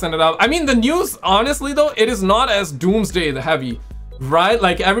saucing it up. I mean, the news, honestly though, it is not as doomsday heavy, right?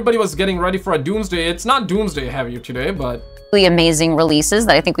 Like everybody was getting ready for a doomsday. It's not doomsday heavy today, but really amazing releases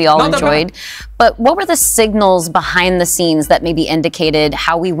that I think we all enjoyed. But what were the signals behind the scenes that maybe indicated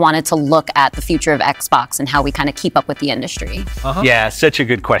how we wanted to look at the future of Xbox and how we kind of keep up with the industry? Yeah, such a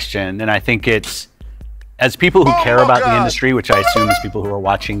good question. And I think it's, as people who care about the industry, which I assume is people who are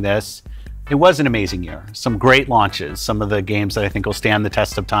watching this, it was an amazing year. Some great launches, some of the games that I think will stand the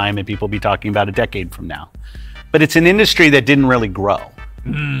test of time and people will be talking about a decade from now. But it's an industry that didn't really grow.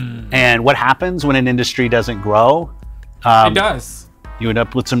 And what happens when an industry doesn't grow? It does. You end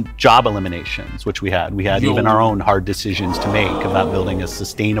up with some job eliminations, which we had. We had even our own hard decisions to make about building a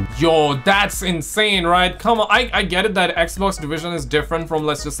sustainable... Yo, that's insane, right? Come on, I get it that Xbox division is different from,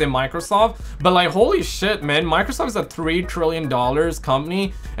 let's just say, Microsoft. But like, holy shit, man. Microsoft is a $3 trillion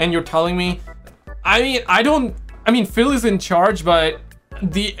company. And you're telling me... I mean, Phil is in charge, but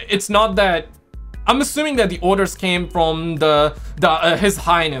it's not that... I'm assuming that the orders came from His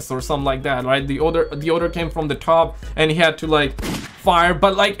Highness or something like that, right? The order came from the top, and he had to like fire.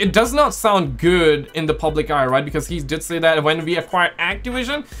 But like, it does not sound good in the public eye, right? Because he did say that when we acquire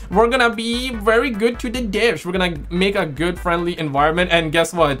Activision, we're gonna be very good to the devs. We're gonna make a good, friendly environment. And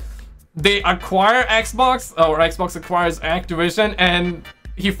guess what? They acquire Xbox, or Xbox acquires Activision, and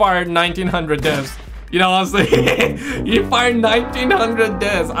he fired 1,900 devs. You know what I'm saying? He fired 1,900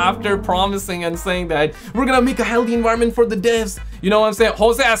 devs after promising and saying that we're gonna make a healthy environment for the devs. You know what I'm saying?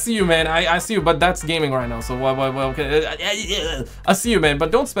 Jose, I see you, man. I see you, but that's gaming right now. So, okay. I see you, man,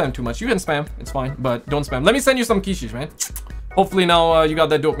 but don't spam too much. You can spam, it's fine, but don't spam. Let me send you some kishis, man. Hopefully now you got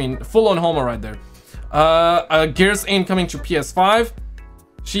that dopamine. Full-on homo right there. Gears ain't coming to PS5.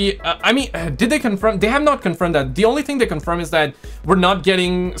 I mean, did they confirm? They have not confirmed that. The only thing they confirmed is that we're not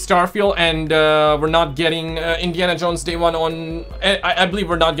getting Starfield and we're not getting Indiana Jones Day 1 on... I believe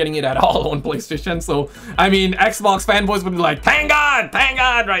we're not getting it at all on PlayStation. So, I mean, Xbox fanboys would be like, thank God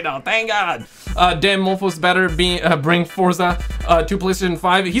right now, thank God. Damn, Mofos better bring Forza to PlayStation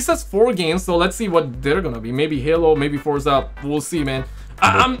 5. He says 4 games, so let's see what they're gonna be. Maybe Halo, maybe Forza. We'll see, man.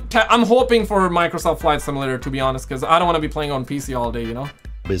 I'm hoping for Microsoft Flight Simulator, to be honest, because I don't want to be playing on PC all day, you know?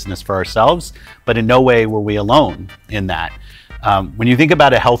 Business for ourselves, but in no way were we alone in that. When you think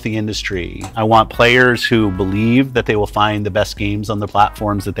about a healthy industry, I want players who believe that they will find the best games on the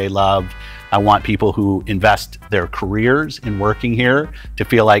platforms that they love. I want people who invest their careers in working here to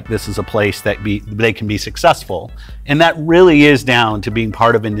feel like this is a place that they can be successful. And that really is down to being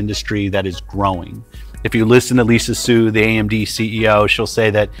part of an industry that is growing. If you listen to Lisa Su, the AMD CEO, she'll say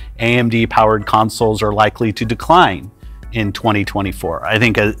that AMD-powered consoles are likely to decline in 2024. I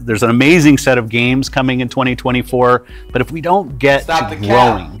think there's an amazing set of games coming in 2024, but if we don't get to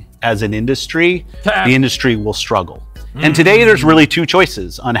growing as an industry, the industry will struggle. And today there's really two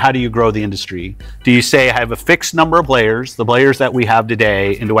choices on how do you grow the industry. Do you say I have a fixed number of players, the players that we have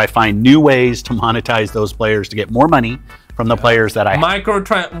today, and do I find new ways to monetize those players to get more money from the players that I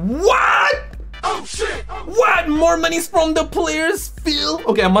have? What? Oh shit! What? More money's from the players, Phil?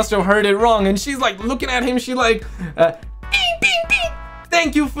 Okay, I must have heard it wrong. And she's like looking at him, she like, bing, bing, bing.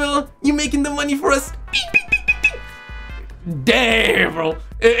 Thank you, Phil. You making the money for us. Bing, bing, bing, bing, bing. Damn, bro.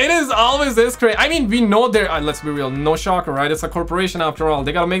 It is always this crazy. I mean, we know they're, let's be real, no shocker, right? It's a corporation after all.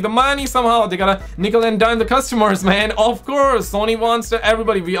 They gotta make the money somehow. They gotta nickel and dime the customers, man. Of course, Sony wants to,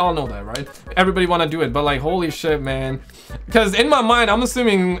 everybody, we all know that, right? Everybody wanna do it, but like, holy shit, man. Because in my mind, I'm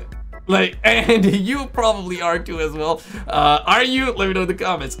assuming, like, and you probably are too as well. Are you? Let me know in the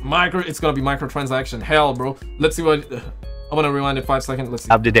comments. It's gonna be microtransaction. Hell, bro. Let's see what... I'm gonna rewind it 5 seconds. Let's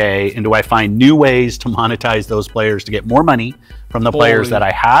see. Of today, and do I find new ways to monetize those players to get more money from the players that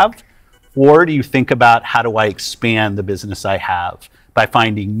I have? Or do you think about how do I expand the business I have by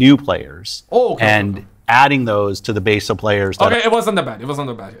finding new players and adding those to the base of players? That it wasn't that bad. It wasn't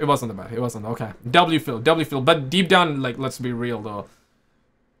that bad. It wasn't that bad. It wasn't. Okay. W Phil. But deep down, like, let's be real though.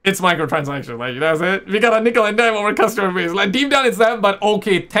 It's microtransaction, like, that's it. We got a nickel and dime over customer base. Like, deep down it's that, but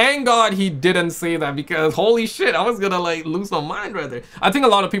okay, thank God he didn't say that, because holy shit, I was gonna, like, lose my mind right there. I think a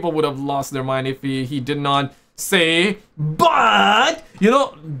lot of people would have lost their mind if he did not say, but, you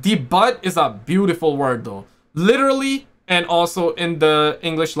know, the but is a beautiful word, though. Literally and also in the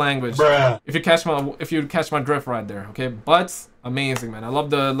English language. Bruh. If you catch my drift right there, okay? Butts, amazing, man. I love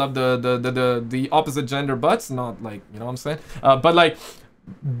the opposite gender butts, not like, you know what I'm saying? But like,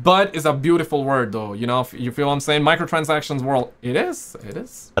 butt is a beautiful word though, you know, if you feel what I'm saying. Microtransactions world, it is.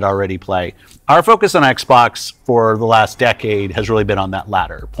 That already play. Our focus on Xbox for the last decade has really been on that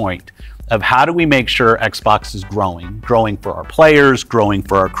latter point of how do we make sure Xbox is growing for our players, growing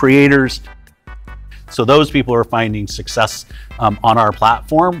for our creators. So those people are finding success on our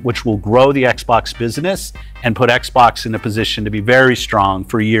platform, which will grow the Xbox business and put Xbox in a position to be very strong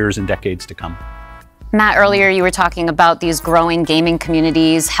for years and decades to come. Matt, earlier you were talking about these growing gaming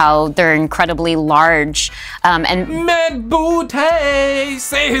communities, how they're incredibly large. And Matt Booty,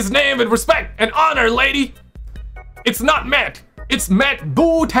 say his name with respect and honor, lady. It's not Matt, it's Matt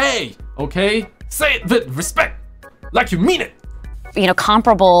Booty, okay? Say it with respect, like you mean it. You know,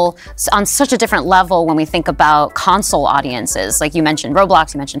 comparable on such a different level when we think about console audiences. Like you mentioned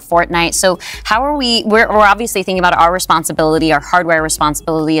Roblox, you mentioned Fortnite. So how are we're obviously thinking about our responsibility, our hardware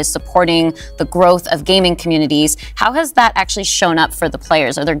responsibility is supporting the growth of gaming communities. How has that actually shown up for the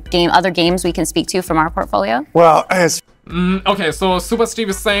players? Are there other games we can speak to from our portfolio? Well, as okay, so Super Steve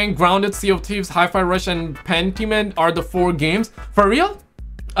is saying Grounded, Sea of Thieves, Hi-Fi Rush, and Pentiment are the 4 games. For real?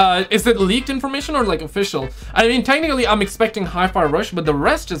 Is it leaked information or like official? I mean, technically I'm expecting Hi-Fi Rush, but the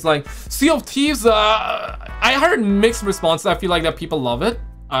rest is like Sea of Thieves. I heard mixed responses. I feel like that people love it.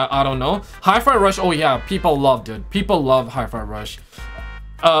 I don't know. Hi-Fi Rush, oh yeah, people loved it. People love Hi-Fi Rush.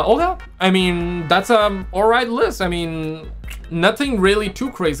 Okay, I mean, that's alright list. I mean, nothing really too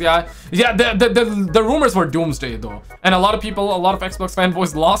crazy. Yeah, the rumors were doomsday though, and a lot of people, a lot of Xbox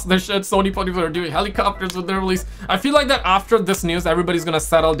fanboys lost their shit. Sony people are doing helicopters with their release. I feel like that after this news, everybody's gonna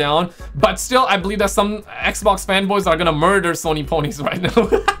settle down. But still, I believe that some Xbox fanboys are gonna murder Sony ponies right now.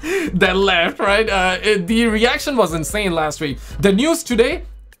 That left, right? The reaction was insane last week. The news today,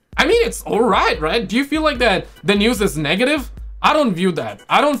 I mean, it's alright, right? Do you feel like that the news is negative? I don't view that.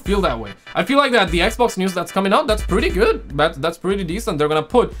 I don't feel that way. I feel like that the Xbox news that's coming out, that's pretty good. That's pretty decent. They're gonna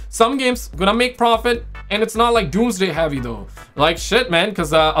put some games, gonna make profit, and it's not like doomsday heavy though. Like shit, man,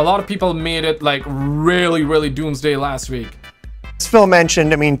 because a lot of people made it like really doomsday last week. As Phil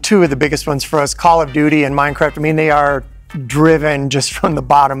mentioned, I mean, 2 of the biggest ones for us, Call of Duty and Minecraft, I mean, they are driven just from the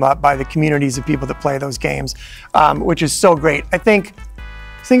bottom up by the communities of people that play those games, which is so great. I think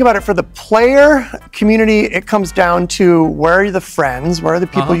about it, for the player community, it comes down to where are the friends, where are the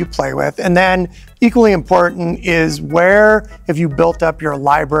people you play with, and then equally important is where have you built up your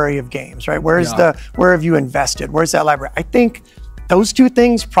library of games, right? Where have you invested? Where's that library? I think those 2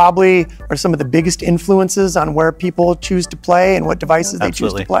 things probably are some of the biggest influences on where people choose to play and what devices they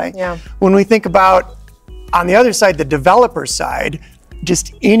choose to play. Yeah. When we think about, on the other side, the developer side,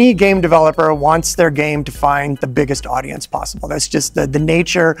 just any game developer wants their game to find the biggest audience possible. That's just the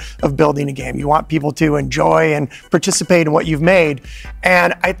nature of building a game. You want people to enjoy and participate in what you've made.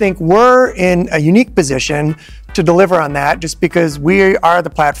 And I think we're in a unique position to deliver on that just because we are the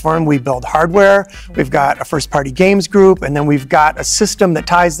platform. We build hardware, we've got a first-party games group, and then we've got a system that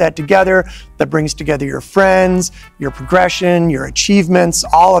ties that together, that brings together your friends, your progression, your achievements,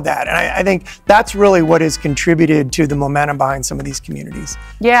 all of that. And I think that's really what has contributed to the momentum behind some of these communities.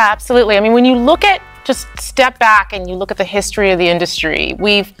 Yeah, absolutely. I mean, when you look at, just step back and you look at the history of the industry,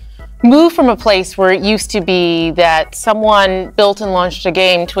 we've moved from a place where it used to be that someone built and launched a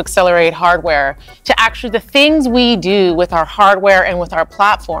game to accelerate hardware to actually the things we do with our hardware and with our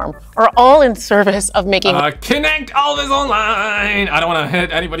platform are all in service of making Connect always online. I don't want to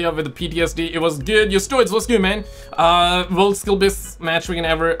hit anybody up with the PTSD. It was good. Your stories was good, man. Will skill-based matchmaking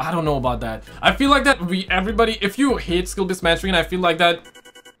ever? I don't know about that. I feel like that everybody, if you hate skill-based matchmaking, I feel like that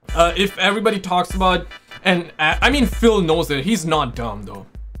if everybody talks about, and I mean Phil knows it. He's not dumb though.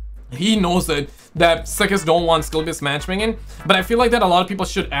 He knows it, that suckers don't want skill-based matchmaking, but I feel like that a lot of people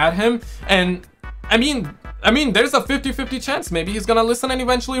should add him. And I mean, there's a 50-50 chance maybe he's gonna listen and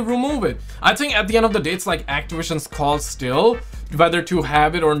eventually remove it. I think at the end of the day, it's like Activision's call still, whether to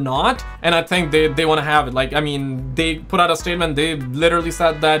have it or not, and I think they want to have it. Like, I mean, they put out a statement, they literally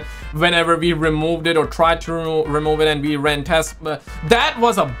said that whenever we removed it or tried to remove it and we ran tests, that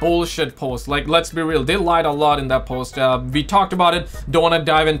was a bullshit post. Like, let's be real, they lied a lot in that post. We talked about it, don't want to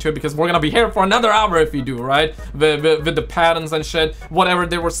dive into it because we're gonna be here for another hour if we do, right? With the patterns and shit, whatever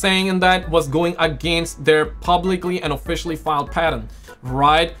they were saying in that was going against their publicly and officially filed patent.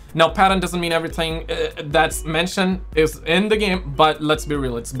 right? Now, patent doesn't mean everything that's mentioned is in the game, but let's be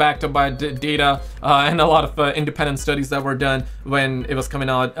real, it's backed up by data and a lot of independent studies that were done when it was coming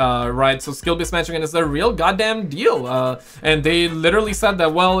out, right? So skill-based matchmaking is a real goddamn deal, and they literally said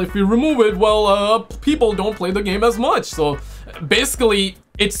that, well, if we remove it, well, people don't play the game as much. So basically,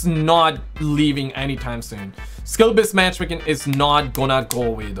 it's not leaving anytime soon. Skill-based matchmaking is not gonna go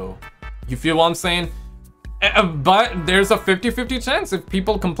away though. You feel what I'm saying? But there's a 50-50 chance if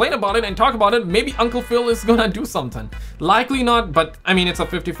people complain about it and talk about it, maybe Uncle Phil is gonna do something. Likely not, but I mean, it's a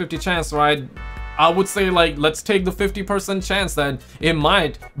 50-50 chance, right? I would say, like, let's take the 50% chance that it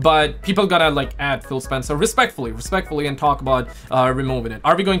might, but people gotta, like, add Phil Spencer respectfully and talk about removing it.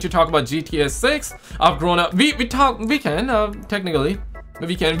 Are we going to talk about GTA 6? I've grown up, we can, technically.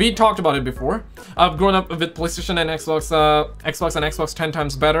 We talked about it before. I've grown up with PlayStation and Xbox, Xbox and Xbox 10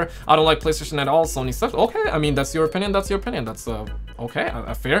 times better. I don't like PlayStation at all, Sony stuff. Okay, I mean, that's your opinion, that's okay,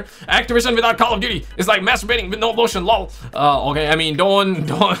 fair. Activision without Call of Duty is like masturbating with no emotion, lol. Okay, I mean,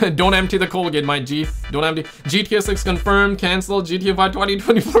 don't empty the Colgate, my G. Don't empty. GTA 6 confirmed, cancelled, GTA 5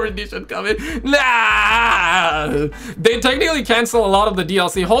 2024 edition coming. Nah! They technically cancel a lot of the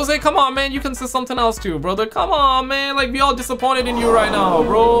DLC. Jose, come on, man, you can say something else too, brother. Come on, man, like, we all disappointed in you right now,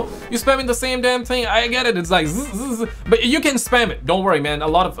 bro. You spamming the same damn thing. I get it, it's like zzz, zzz, but you can spam it. Don't worry, man. A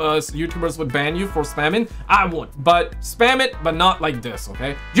lot of YouTubers would ban you for spamming. I won't, but spam it, but not like this,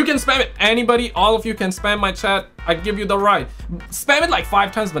 okay? You can spam it. Anybody, all of you can spam my chat. I give you the right. Spam it like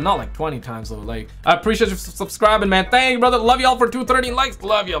 5 times, but not like 20 times though. Like, I appreciate you subscribing, man. Thank you, brother. Love y'all for 213 likes.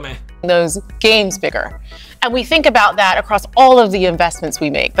 Love y'all, man. Those games bigger. And we think about that across all of the investments we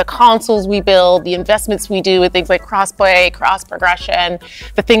make, the consoles we build, the investments we do with things like crossplay, cross progression,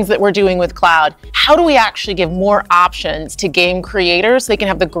 the things that we're doing with cloud. How do we actually give more options to game creators so they can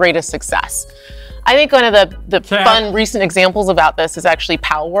have the greatest success? I think one of the fun recent examples about this is actually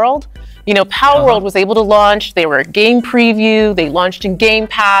Palworld. You know, Palworld was able to launch, they were a game preview, they launched in Game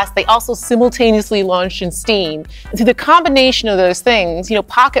Pass, they also simultaneously launched in Steam. And through the combination of those things, you know,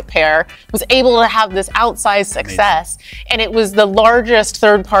 Pocket Pair was able to have this outsized success, and it was the largest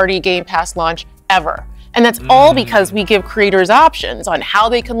third-party Game Pass launch ever. And that's all because we give creators options on how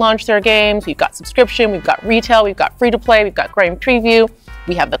they can launch their games. We've got subscription, we've got retail, we've got free-to-play, we've got game preview,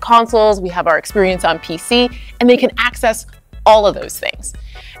 we have the consoles, we have our experience on PC, and they can access all of those things.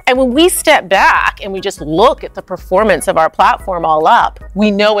 And when we step back and we just look at the performance of our platform all up,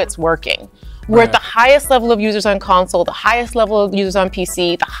 we know it's working. We're at the highest level of users on console, the highest level of users on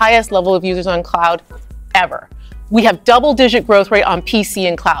PC, the highest level of users on cloud ever. We have double-digit growth rate on PC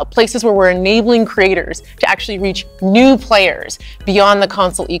and cloud, places where we're enabling creators to actually reach new players beyond the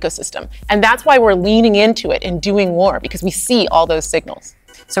console ecosystem. And that's why we're leaning into it and doing more, because we see all those signals.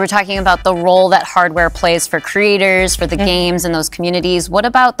 So we're talking about the role that hardware plays for creators, for the games and those communities. What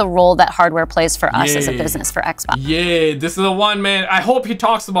about the role that hardware plays for us as a business, for Xbox? Yeah, this is the one, man. I hope he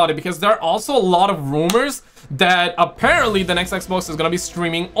talks about it, because there are also a lot of rumors that apparently the next Xbox is going to be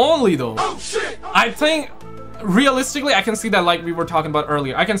streaming only, though. Oh, shit. I think, realistically, I can see that, like we were talking about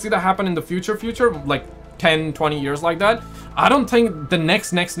earlier. I can see that happen in the future, like 10, 20 years like that. I don't think the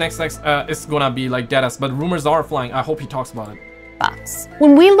next is going to be like deadass, but rumors are flying. I hope he talks about it.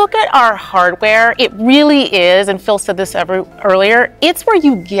 When we look at our hardware, it really is, and Phil said this earlier, it's where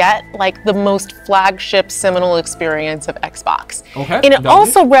you get like the most flagship seminal experience of Xbox. Okay. And it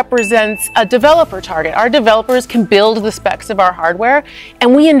also represents a developer target. Our developers can build the specs of our hardware,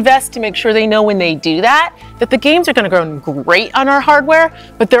 and we invest to make sure they know when they do that, that the games are going to run great on our hardware,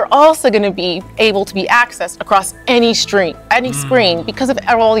 but they're also going to be able to be accessed across any screen because of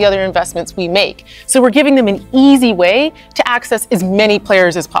all the other investments we make. So we're giving them an easy way to access as many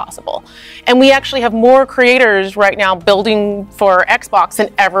players as possible. And we actually have more creators right now building for Xbox than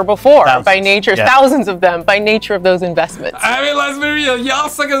ever before, by nature, thousands of them, by nature of those investments. I mean, let's be real, y'all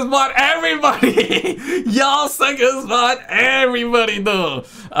suckers bought everybody. Y'all suckers bought everybody, though.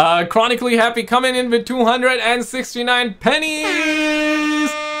 Chronically Happy coming in with 269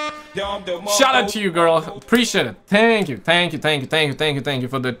 pennies. Shout out to you, girl. Appreciate it. Thank you for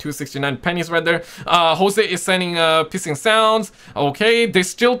the 269 pennies right there. Jose is sending pissing sounds. Okay, they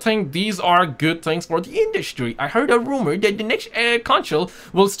still think these are good things for the industry. I heard a rumor that the next console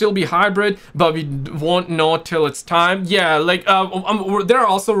will still be hybrid, but we won't know till it's time. Yeah, like there are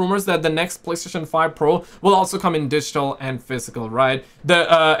also rumors that the next PlayStation 5 Pro will also come in digital and physical, right?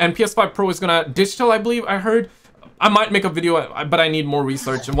 And PS5 Pro is gonna digital, I believe. I heard. I might make a video, but I need more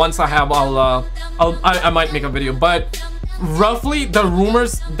research. Once I have, I might make a video. But roughly, the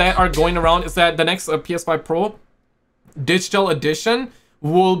rumors that are going around is that the next PS5 Pro digital edition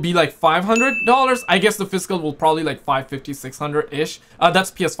will be like $500. I guess the physical will probably like $550, $600-ish.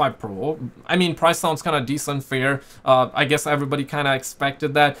 That's PS5 Pro. I mean, price sounds kind of decent, fair. I guess everybody kind of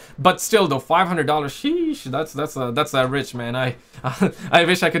expected that, but still though, $500. Sheesh, that's rich, man. I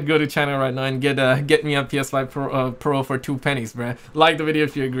wish I could go to China right now and get me a PS5 Pro for 2 pennies, man. Like the video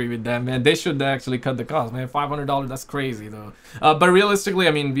if you agree with that, man. They should actually cut the cost, man. $500, that's crazy though. But realistically,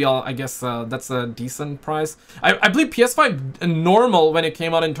 I mean, I guess that's a decent price. I believe PS5 normal when it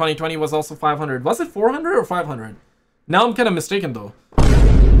came out in 2020 was also 500. Was it 400 or 500? Now I'm kind of mistaken though.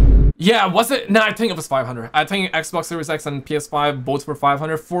 Yeah, was it? No, I think it was 500. I think Xbox Series X and PS5 both were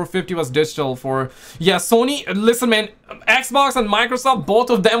 500. 450 was digital for... Yeah, Sony, listen man, Xbox and Microsoft, both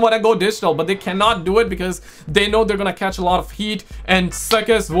of them want to go digital, but they cannot do it because they know they're going to catch a lot of heat, and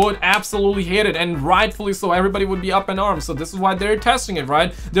suckers would absolutely hate it, and rightfully so. Everybody would be up in arms, so this is why they're testing it,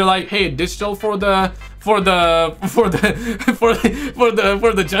 right? They're like, hey, digital for the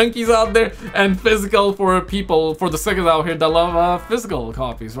junkies out there, and physical for people, for the suckers out here that love physical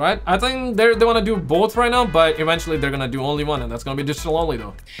copies, right? I think they want to do both right now, but eventually they're gonna do only one, and that's gonna be digital only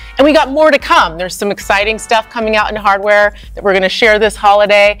though. And we got more to come. There's some exciting stuff coming out in hardware that we're gonna share this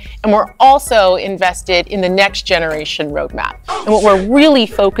holiday, and we're also invested in the next generation roadmap. And what we're really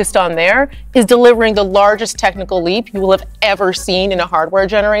focused on there is delivering the largest technical leap you will have ever seen in a hardware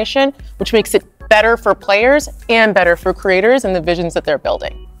generation, which makes it better for players and better for creators and the visions that they're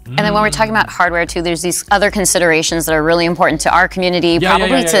building. And then when we're talking about hardware too, there's these other considerations that are really important to our community,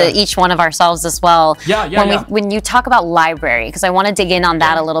 probably to each one of ourselves as well. When you talk about library, because I want to dig in on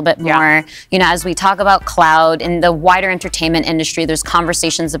that a little bit more. You know, as we talk about cloud in the wider entertainment industry, there's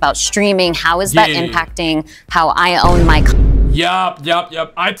conversations about streaming. How is that impacting how I own my?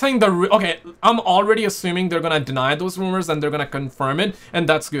 Yep. I think I'm already assuming they're gonna deny those rumors and they're gonna confirm it, and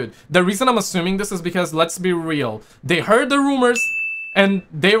that's good. The reason I'm assuming this is because, let's be real, they heard the rumors and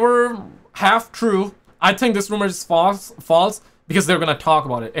they were half true. I think this rumor is false because they're gonna talk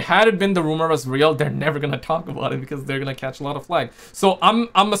about it. Had it been the rumor was real, they're never gonna talk about it because they're gonna catch a lot of flag. So I'm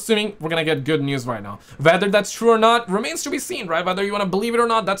assuming we're gonna get good news right now. Whether that's true or not remains to be seen, right? Whether you want to believe it or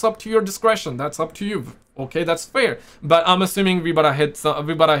not, that's up to your discretion. That's up to you. Okay, that's fair. But I'm assuming we better hear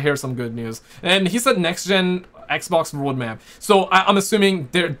some good news. And he said next gen Xbox roadmap. So I'm assuming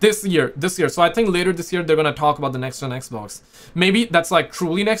they're this year. So I think later this year they're gonna talk about the next gen Xbox. Maybe that's like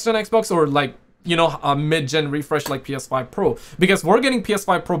truly next gen Xbox, or like, you know, a mid-gen refresh like PS5 Pro, because we're getting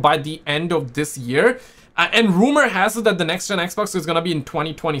PS5 Pro by the end of this year, and rumor has it that the next gen Xbox is gonna be in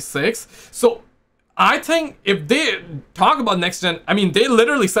 2026. So I think if they talk about next gen, I mean, they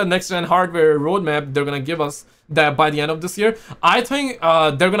literally said next gen hardware roadmap they're gonna give us that by the end of this year. I think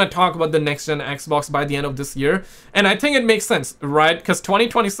they're gonna talk about the next gen Xbox by the end of this year, and I think it makes sense, right? Because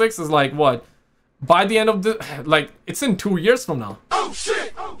 2026 is like what? By the end of the, like, it's in 2 years from now. Oh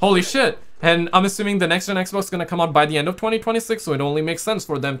shit! Holy shit! And I'm assuming the next gen Xbox is gonna come out by the end of 2026, so it only makes sense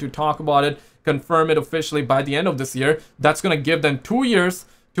for them to talk about it, confirm it officially by the end of this year. That's gonna give them 2 years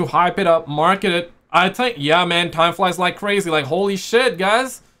to hype it up, market it. I think, yeah, man, time flies like crazy. Like, holy shit,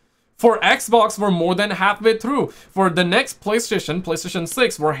 guys. For Xbox, we're more than halfway through. For the next PlayStation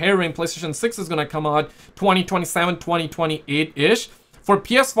 6, we're hearing PlayStation 6 is gonna come out 2027, 2028-ish. For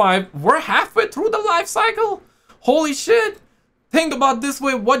PS5, we're halfway through the life cycle. Holy shit. Think about this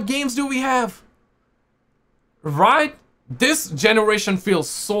way, what games do we have? Right? This generation feels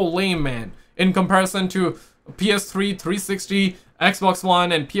so lame, man, in comparison to PS3, 360, Xbox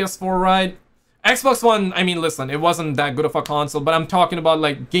One, and PS4, right? Xbox One, I mean, listen, it wasn't that good of a console, but I'm talking about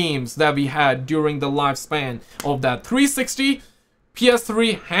like games that we had during the lifespan of that. 360,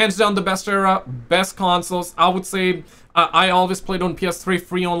 PS3, hands down the best era, best consoles. I would say I always played on PS3,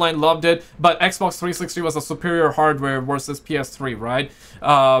 free online, loved it, but Xbox 360 was a superior hardware versus PS3, right?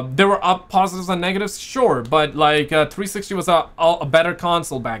 There were positives and negatives, sure, but like 360 was a better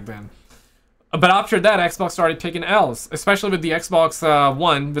console back then. But after that, Xbox started taking L's, especially with the Xbox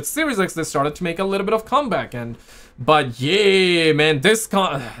One. With Series X, they started to make a little bit of comeback. But yeah, man, this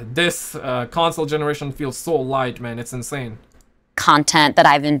console generation feels so light, man. It's insane. Content that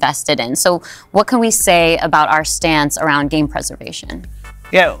I've invested in. So what can we say about our stance around game preservation?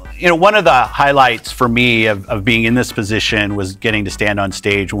 Yeah, you know, one of the highlights for me of being in this position was getting to stand on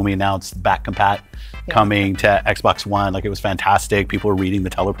stage when we announced back compat coming to Xbox One. Like, it was fantastic. People were reading the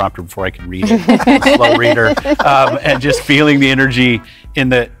teleprompter before I could read it. Slow reader, and just feeling the energy in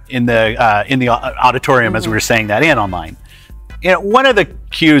the auditorium as we were saying that and online. You know, one of the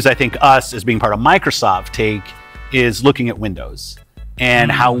cues I think us as being part of Microsoft take is looking at Windows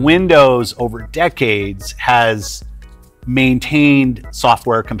and how Windows over decades has maintained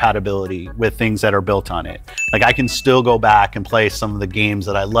software compatibility with things that are built on it. Like I can still go back and play some of the games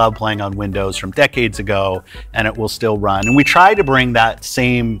that I love playing on Windows from decades ago, and it will still run. And we try to bring that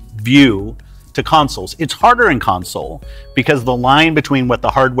same view to consoles. It's harder in console because the line between what the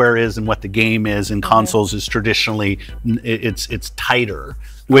hardware is and what the game is in consoles is traditionally, it's tighter,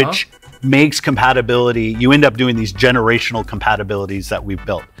 which makes compatibility, you end up doing these generational compatibilities that we've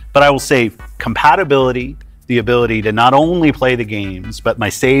built. But I will say compatibility, the ability to not only play the games, but my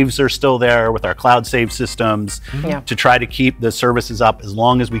saves are still there with our cloud save systems to try to keep the services up as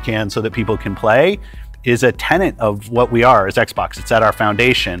long as we can so that people can play, is a tenet of what we are as Xbox. It's at our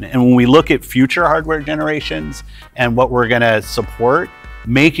foundation. And when we look at future hardware generations and what we're gonna support,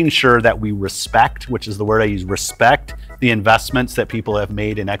 making sure that we respect, which is the word I use, respect the investments that people have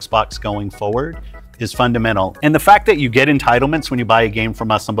made in Xbox going forward is fundamental. And the fact that you get entitlements when you buy a game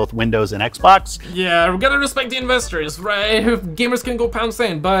from us on both Windows and Xbox. Yeah, we gotta respect the investors, right? Gamers can go pound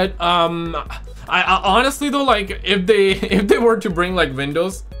sand, but I honestly though, like if they were to bring like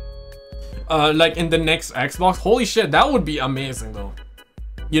Windows, like in the next Xbox, holy shit, that would be amazing though.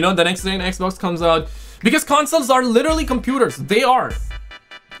 You know, the next day an Xbox comes out, because consoles are literally computers. They are,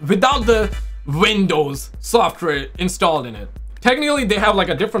 without the Windows software installed in it. Technically, they have like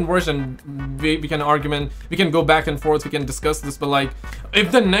a different version. We can go back and forth, we can discuss this, but like,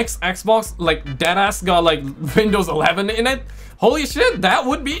 if the next Xbox, like deadass got like Windows 11 in it, holy shit, that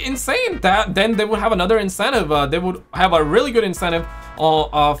would be insane. Then they would have another incentive. They would have a really good incentive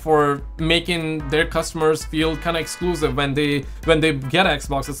for making their customers feel kind of exclusive when they get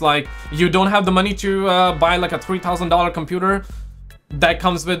Xbox. It's like, you don't have the money to buy like a $3,000 computer that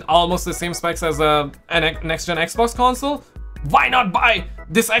comes with almost the same specs as a next-gen Xbox console. Why not buy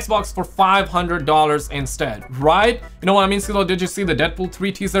this Xbox for $500 instead, right? You know what I mean, COD? Did you see the Deadpool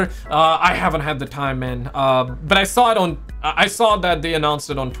 3 teaser? I haven't had the time, man. But I saw that they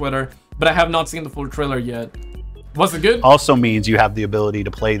announced it on Twitter, but I have not seen the full trailer yet. Was it good? Also means you have the ability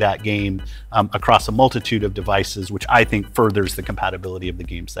to play that game across a multitude of devices, which I think furthers the compatibility of the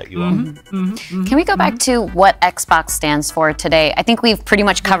games that you own. Can we go back to what Xbox stands for today? I think we've pretty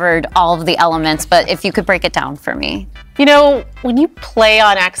much covered all of the elements, but if you could break it down for me. You know, when you play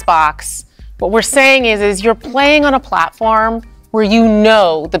on Xbox, what we're saying is you're playing on a platform where you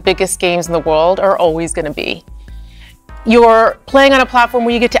know the biggest games in the world are always going to be. You're playing on a platform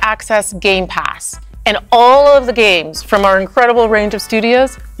where you get to access Game Pass. And all of the games from our incredible range of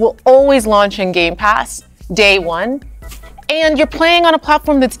studios will always launch in Game Pass day one. And you're playing on a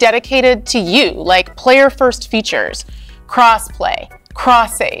platform that's dedicated to you, like player-first features, cross-play,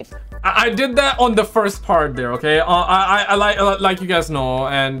 cross-save. I did that on the first part there, okay? I like you guys know,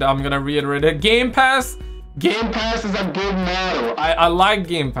 and I'm gonna reiterate it. Game Pass is a good model. I like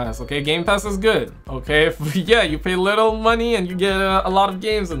Game Pass, okay? Game Pass is good, okay? Yeah, you pay little money and you get a lot of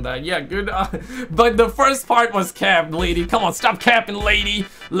games in that. Yeah, good. But the first part was capped, lady. Come on, stop capping, lady.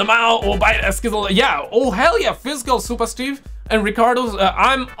 Lamau or by SKizzle. Yeah, oh hell yeah, physical, Super Steve. And Ricardo's,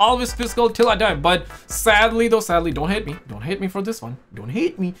 I'm always physical till I die. But sadly, don't hate me. Don't hate me for this one. Don't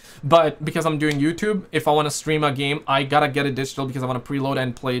hate me. But because I'm doing YouTube, if I want to stream a game, I gotta get it digital because I want to preload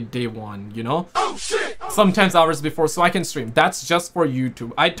and play day one, you know? Oh shit! Sometimes hours before, so I can stream. That's just for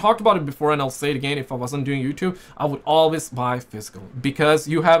YouTube. I talked about it before and I'll say it again. If I wasn't doing YouTube, I would always buy physical because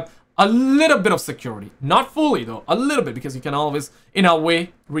you have a little bit of security. Not fully though, a little bit, because you can always, in a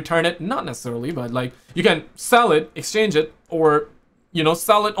way, return it. Not necessarily, but like, you can sell it, exchange it, or, you know,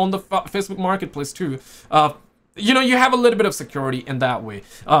 sell it on the Facebook Marketplace too. You know, you have a little bit of security in that way.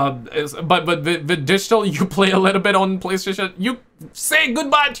 But with digital, you play a little bit on PlayStation, you say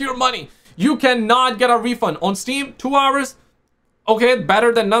goodbye to your money. You cannot get a refund. On Steam, 2 hours, okay,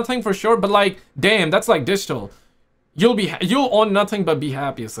 better than nothing for sure, but like, damn, that's like digital. You'll own nothing but be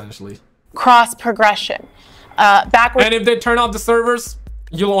happy, essentially. Cross progression. Backwards. And if they turn off the servers,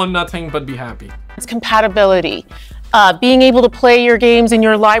 you'll own nothing but be happy. It's compatibility. Being able to play your games in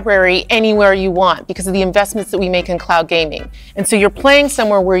your library anywhere you want because of the investments that we make in cloud gaming. And so you're playing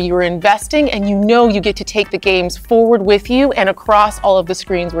somewhere where you're investing and you know you get to take the games forward with you and across all of the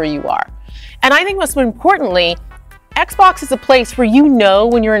screens where you are. And I think most importantly, Xbox is a place where you know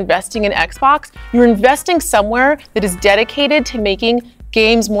when you're investing in Xbox, you're investing somewhere that is dedicated to making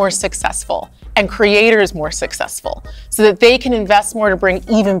games more successful and creators more successful so that they can invest more to bring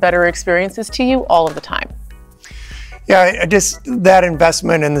even better experiences to you all of the time. Yeah, just that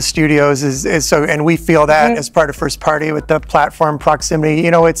investment in the studios is so, and we feel that as part of first party with the platform proximity.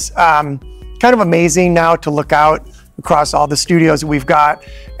 You know, it's kind of amazing now to look out across all the studios that we've got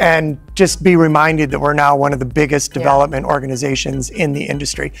and just be reminded that we're now one of the biggest development organizations in the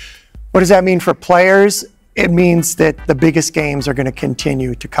industry. What does that mean for players? it means that the biggest games are going to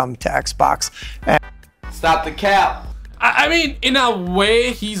continue to come to Xbox. Stop the cap. I mean, in a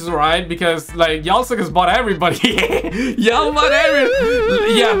way, he's right, because like y'all suckers bought everybody. Y'all bought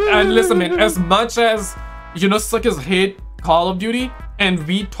everybody. Yeah, and listen, man, as much as suckers hate Call of Duty and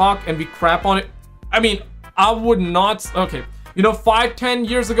we talk and we crap on it, I mean, I would not. Okay, 5-10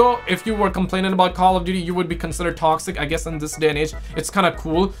 years ago, if you were complaining about Call of Duty, you would be considered toxic. I guess in this day and age, it's kind of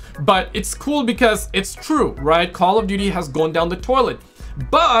cool, but it's cool because it's true, right? Call of Duty has gone down the toilet,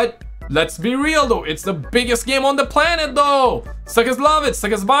 but let's be real though, it's the biggest game on the planet though. Suckers love it,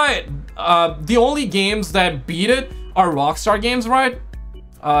 suckers buy it. The only games that beat it are Rockstar games, right?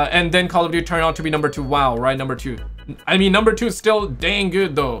 And then Call of Duty turned out to be number 2. Wow, right, number 2. I mean, number 2 is still dang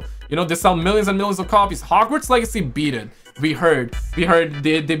good though. They sell millions and millions of copies. Hogwarts Legacy beat it. We heard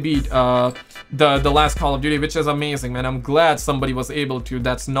they beat the last Call of Duty, which is amazing, man. I'm glad somebody was able to.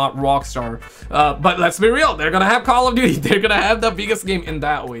 That's not Rockstar. But let's be real, they're gonna have Call of Duty. They're gonna have the biggest game in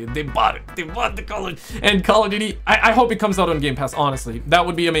that way. They bought it. They bought the Call of Duty. And Call of Duty, I hope it comes out on Game Pass, honestly. That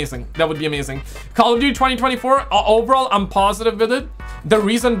would be amazing. That would be amazing. Call of Duty 2024, overall, I'm positive with it. The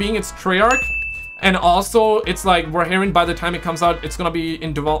reason being it's Treyarch. And also, it's like we're hearing by the time it comes out, it's gonna be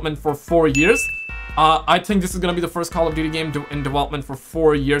in development for 4 years. I think this is gonna be the first Call of Duty game in development for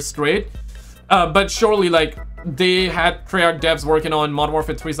 4 years straight. But surely, like, they had Treyarch devs working on Modern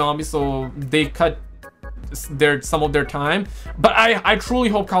Warfare 3 Zombies, so they cut some of their time. But I truly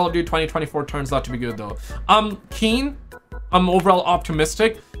hope Call of Duty 2024 turns out to be good, though. I'm keen. I'm overall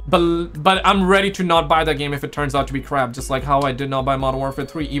optimistic. But I'm ready to not buy that game if it turns out to be crap, just like how I did not buy Modern Warfare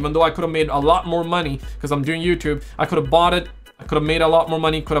 3. Even though I could have made a lot more money because I'm doing YouTube, I could have bought it. I could have made a lot more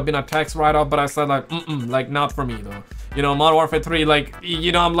money, could have been a tax write-off, but I said like, like not for me though. Modern Warfare 3, like,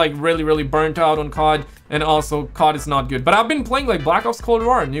 I'm like really burnt out on COD, and also COD is not good. But I've been playing like Black Ops Cold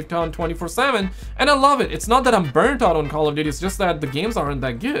War, Nuketown 24/7, and I love it. It's not that I'm burnt out on Call of Duty, it's just that the games aren't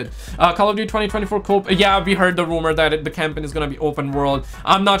that good. Call of Duty 2024 co-op, yeah, we heard the rumor that the campaign is gonna be open world.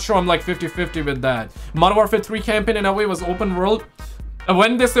 I'm not sure, I'm like 50-50 with that. Modern Warfare 3 campaign in a way was open world.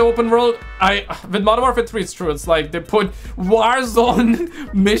 When they say open world, with Modern Warfare 3, it's true. It's like they put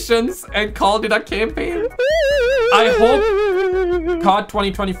Warzone missions and called it a campaign. I hope COD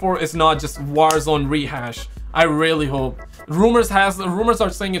 2024 is not just Warzone rehash. I really hope. Rumors are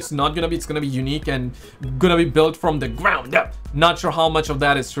saying it's not gonna be. It's gonna be unique and gonna be built from the ground up. Not sure how much of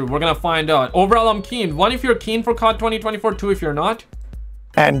that is true. We're gonna find out. Overall, I'm keen. 1, if you're keen for COD 2024. 2, if you're not.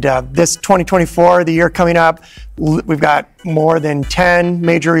 And this 2024, the year coming up, we've got more than 10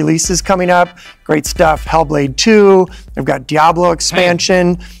 major releases coming up. Great stuff. Hellblade 2. We've got Diablo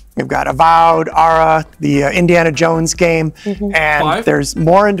expansion. We've got Avowed, Ara, the Indiana Jones game. And 5? There's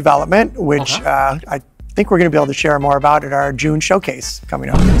more in development, which I think we're going to be able to share more about at our June showcase coming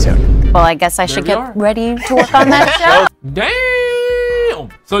up soon. Well, I guess I should get ready to work on that show. Damn!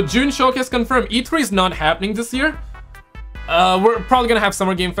 So June showcase confirmed. E3 is not happening this year. We're probably gonna have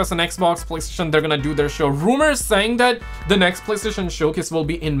Summer Game Fest on Xbox, PlayStation. They're gonna do their show. Rumors saying that the next PlayStation showcase will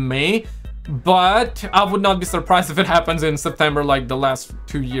be in May, but I would not be surprised if it happens in September, like the last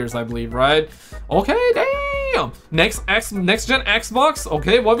 2 years, I believe, right? Okay, damn. Next gen Xbox.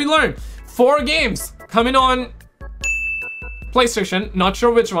 Okay, what we learned? 4 games coming on PlayStation. Not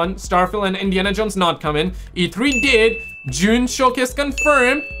sure which one. Starfield and Indiana Jones not coming. E3 did. June showcase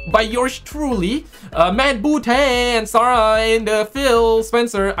confirmed by yours truly, Matt Booty and Sarah and Phil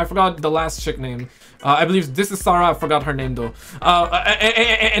Spencer. I forgot the last chick name. I believe this is Sarah. I forgot her name though.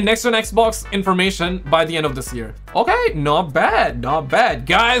 And next gen Xbox information by the end of this year. Okay, not bad, not bad,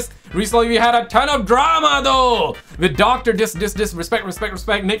 guys. Recently we had a ton of drama though with Dr.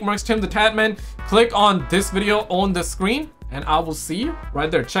 Respect, Nick Marks, Tim the Tatman. Click on this video on the screen, and I will see you right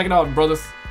there. Check it out, brothers.